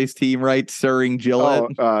 4th place team right? Sirring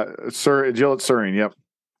Gillett. Gillett Sirring. Yep.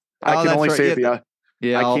 I can only say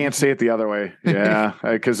it I can't say it the other way. Yeah,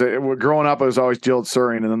 because growing up, it was always Gillett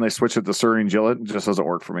Sirring, and then they switched it to Sirring Gillett. It just doesn't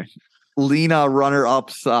work for me. Lena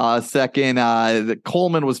runner-ups second.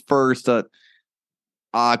 Coleman was first.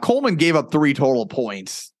 Coleman gave up 3 total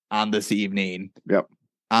points on this evening. Yep.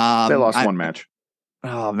 They lost one match.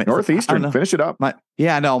 Oh, man. Northeastern, finish it up.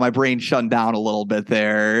 My brain shut down a little bit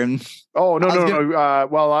there. Oh, no.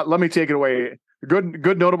 Well, let me take it away.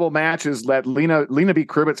 Good notable match is that Lena beat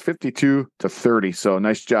Cribbets 52-30. So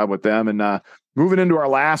nice job with them. And moving into our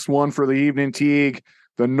last one for the evening, Teague,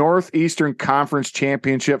 the Northeastern Conference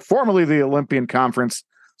Championship, formerly the Olympian Conference.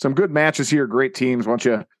 Some good matches here, great teams. Why don't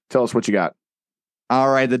you tell us what you got?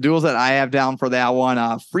 All right, the duels that I have down for that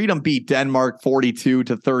one, Freedom beat Denmark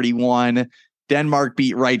 42-31. Denmark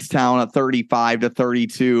beat Wrightstown at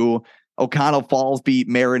 35-32. O'Connell Falls beat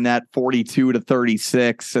Marinette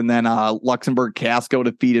 42-36. And then Luxembourg Casco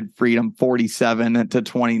defeated Freedom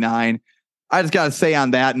 47-29. I just got to say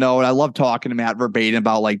on that note, I love talking to Matt Verbatim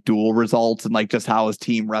about like duel results and like just how his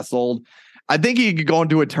team wrestled. I think he could go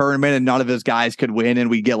into a tournament and none of his guys could win and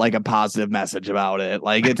we get like a positive message about it.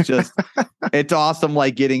 Like it's just, it's awesome.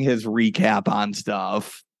 Like getting his recap on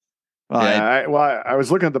stuff. I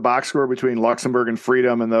was looking at the box score between Luxembourg and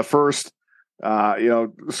Freedom, and the first,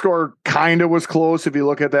 the score kind of was close if you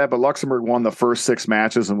look at that, but Luxembourg won the first 6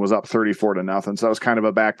 matches and was up 34-0. So that was kind of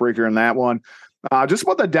a backbreaker in that one. Just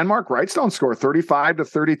about the Denmark Wrightstown score,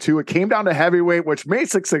 35-32. It came down to heavyweight, which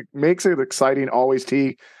makes it exciting always,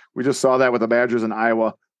 T. We just saw that with the Badgers in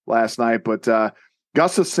Iowa last night, but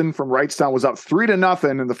Gustafsson from Wrightstown was up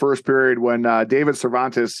 3-0 in the first period when David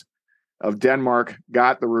Cervantes of Denmark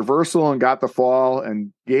got the reversal and got the fall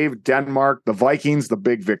and gave Denmark, the Vikings, the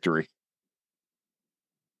big victory.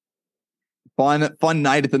 Fun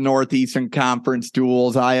night at the Northeastern Conference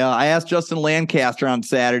duels. I asked Justin Lancaster on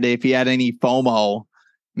Saturday if he had any FOMO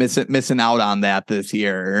missing out on that this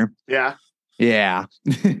year. Yeah.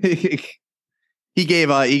 He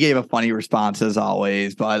gave a funny response as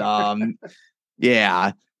always, but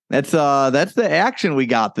yeah, that's the action we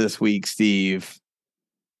got this week, Steve.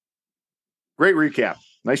 Great recap.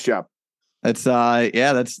 Nice job. That's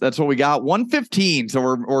what we got. 1:15. So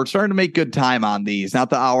we're starting to make good time on these, not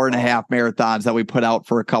the hour and a half marathons that we put out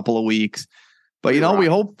for a couple of weeks. But we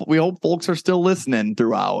hope folks are still listening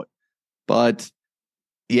throughout. But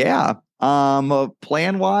yeah.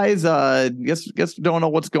 Plan wise, guess don't know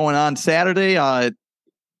what's going on Saturday.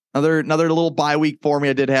 Another little bye week for me.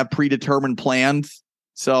 I did have predetermined plans,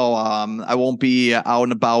 so I won't be out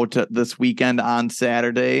and about this weekend on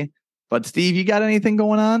Saturday. But Steve, you got anything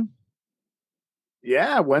going on?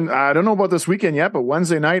 Yeah, I don't know about this weekend yet, but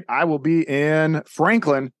Wednesday night I will be in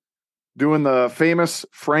Franklin doing the famous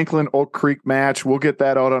Franklin Oak Creek match. We'll get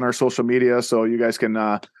that out on our social media so you guys can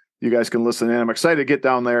listen in. I'm excited to get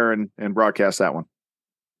down there and broadcast that one.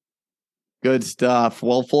 Good stuff.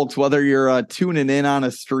 Well, folks, whether you're tuning in on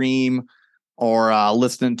a stream or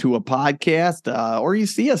listening to a podcast or you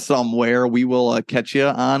see us somewhere, we will catch you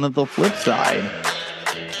on the flip side.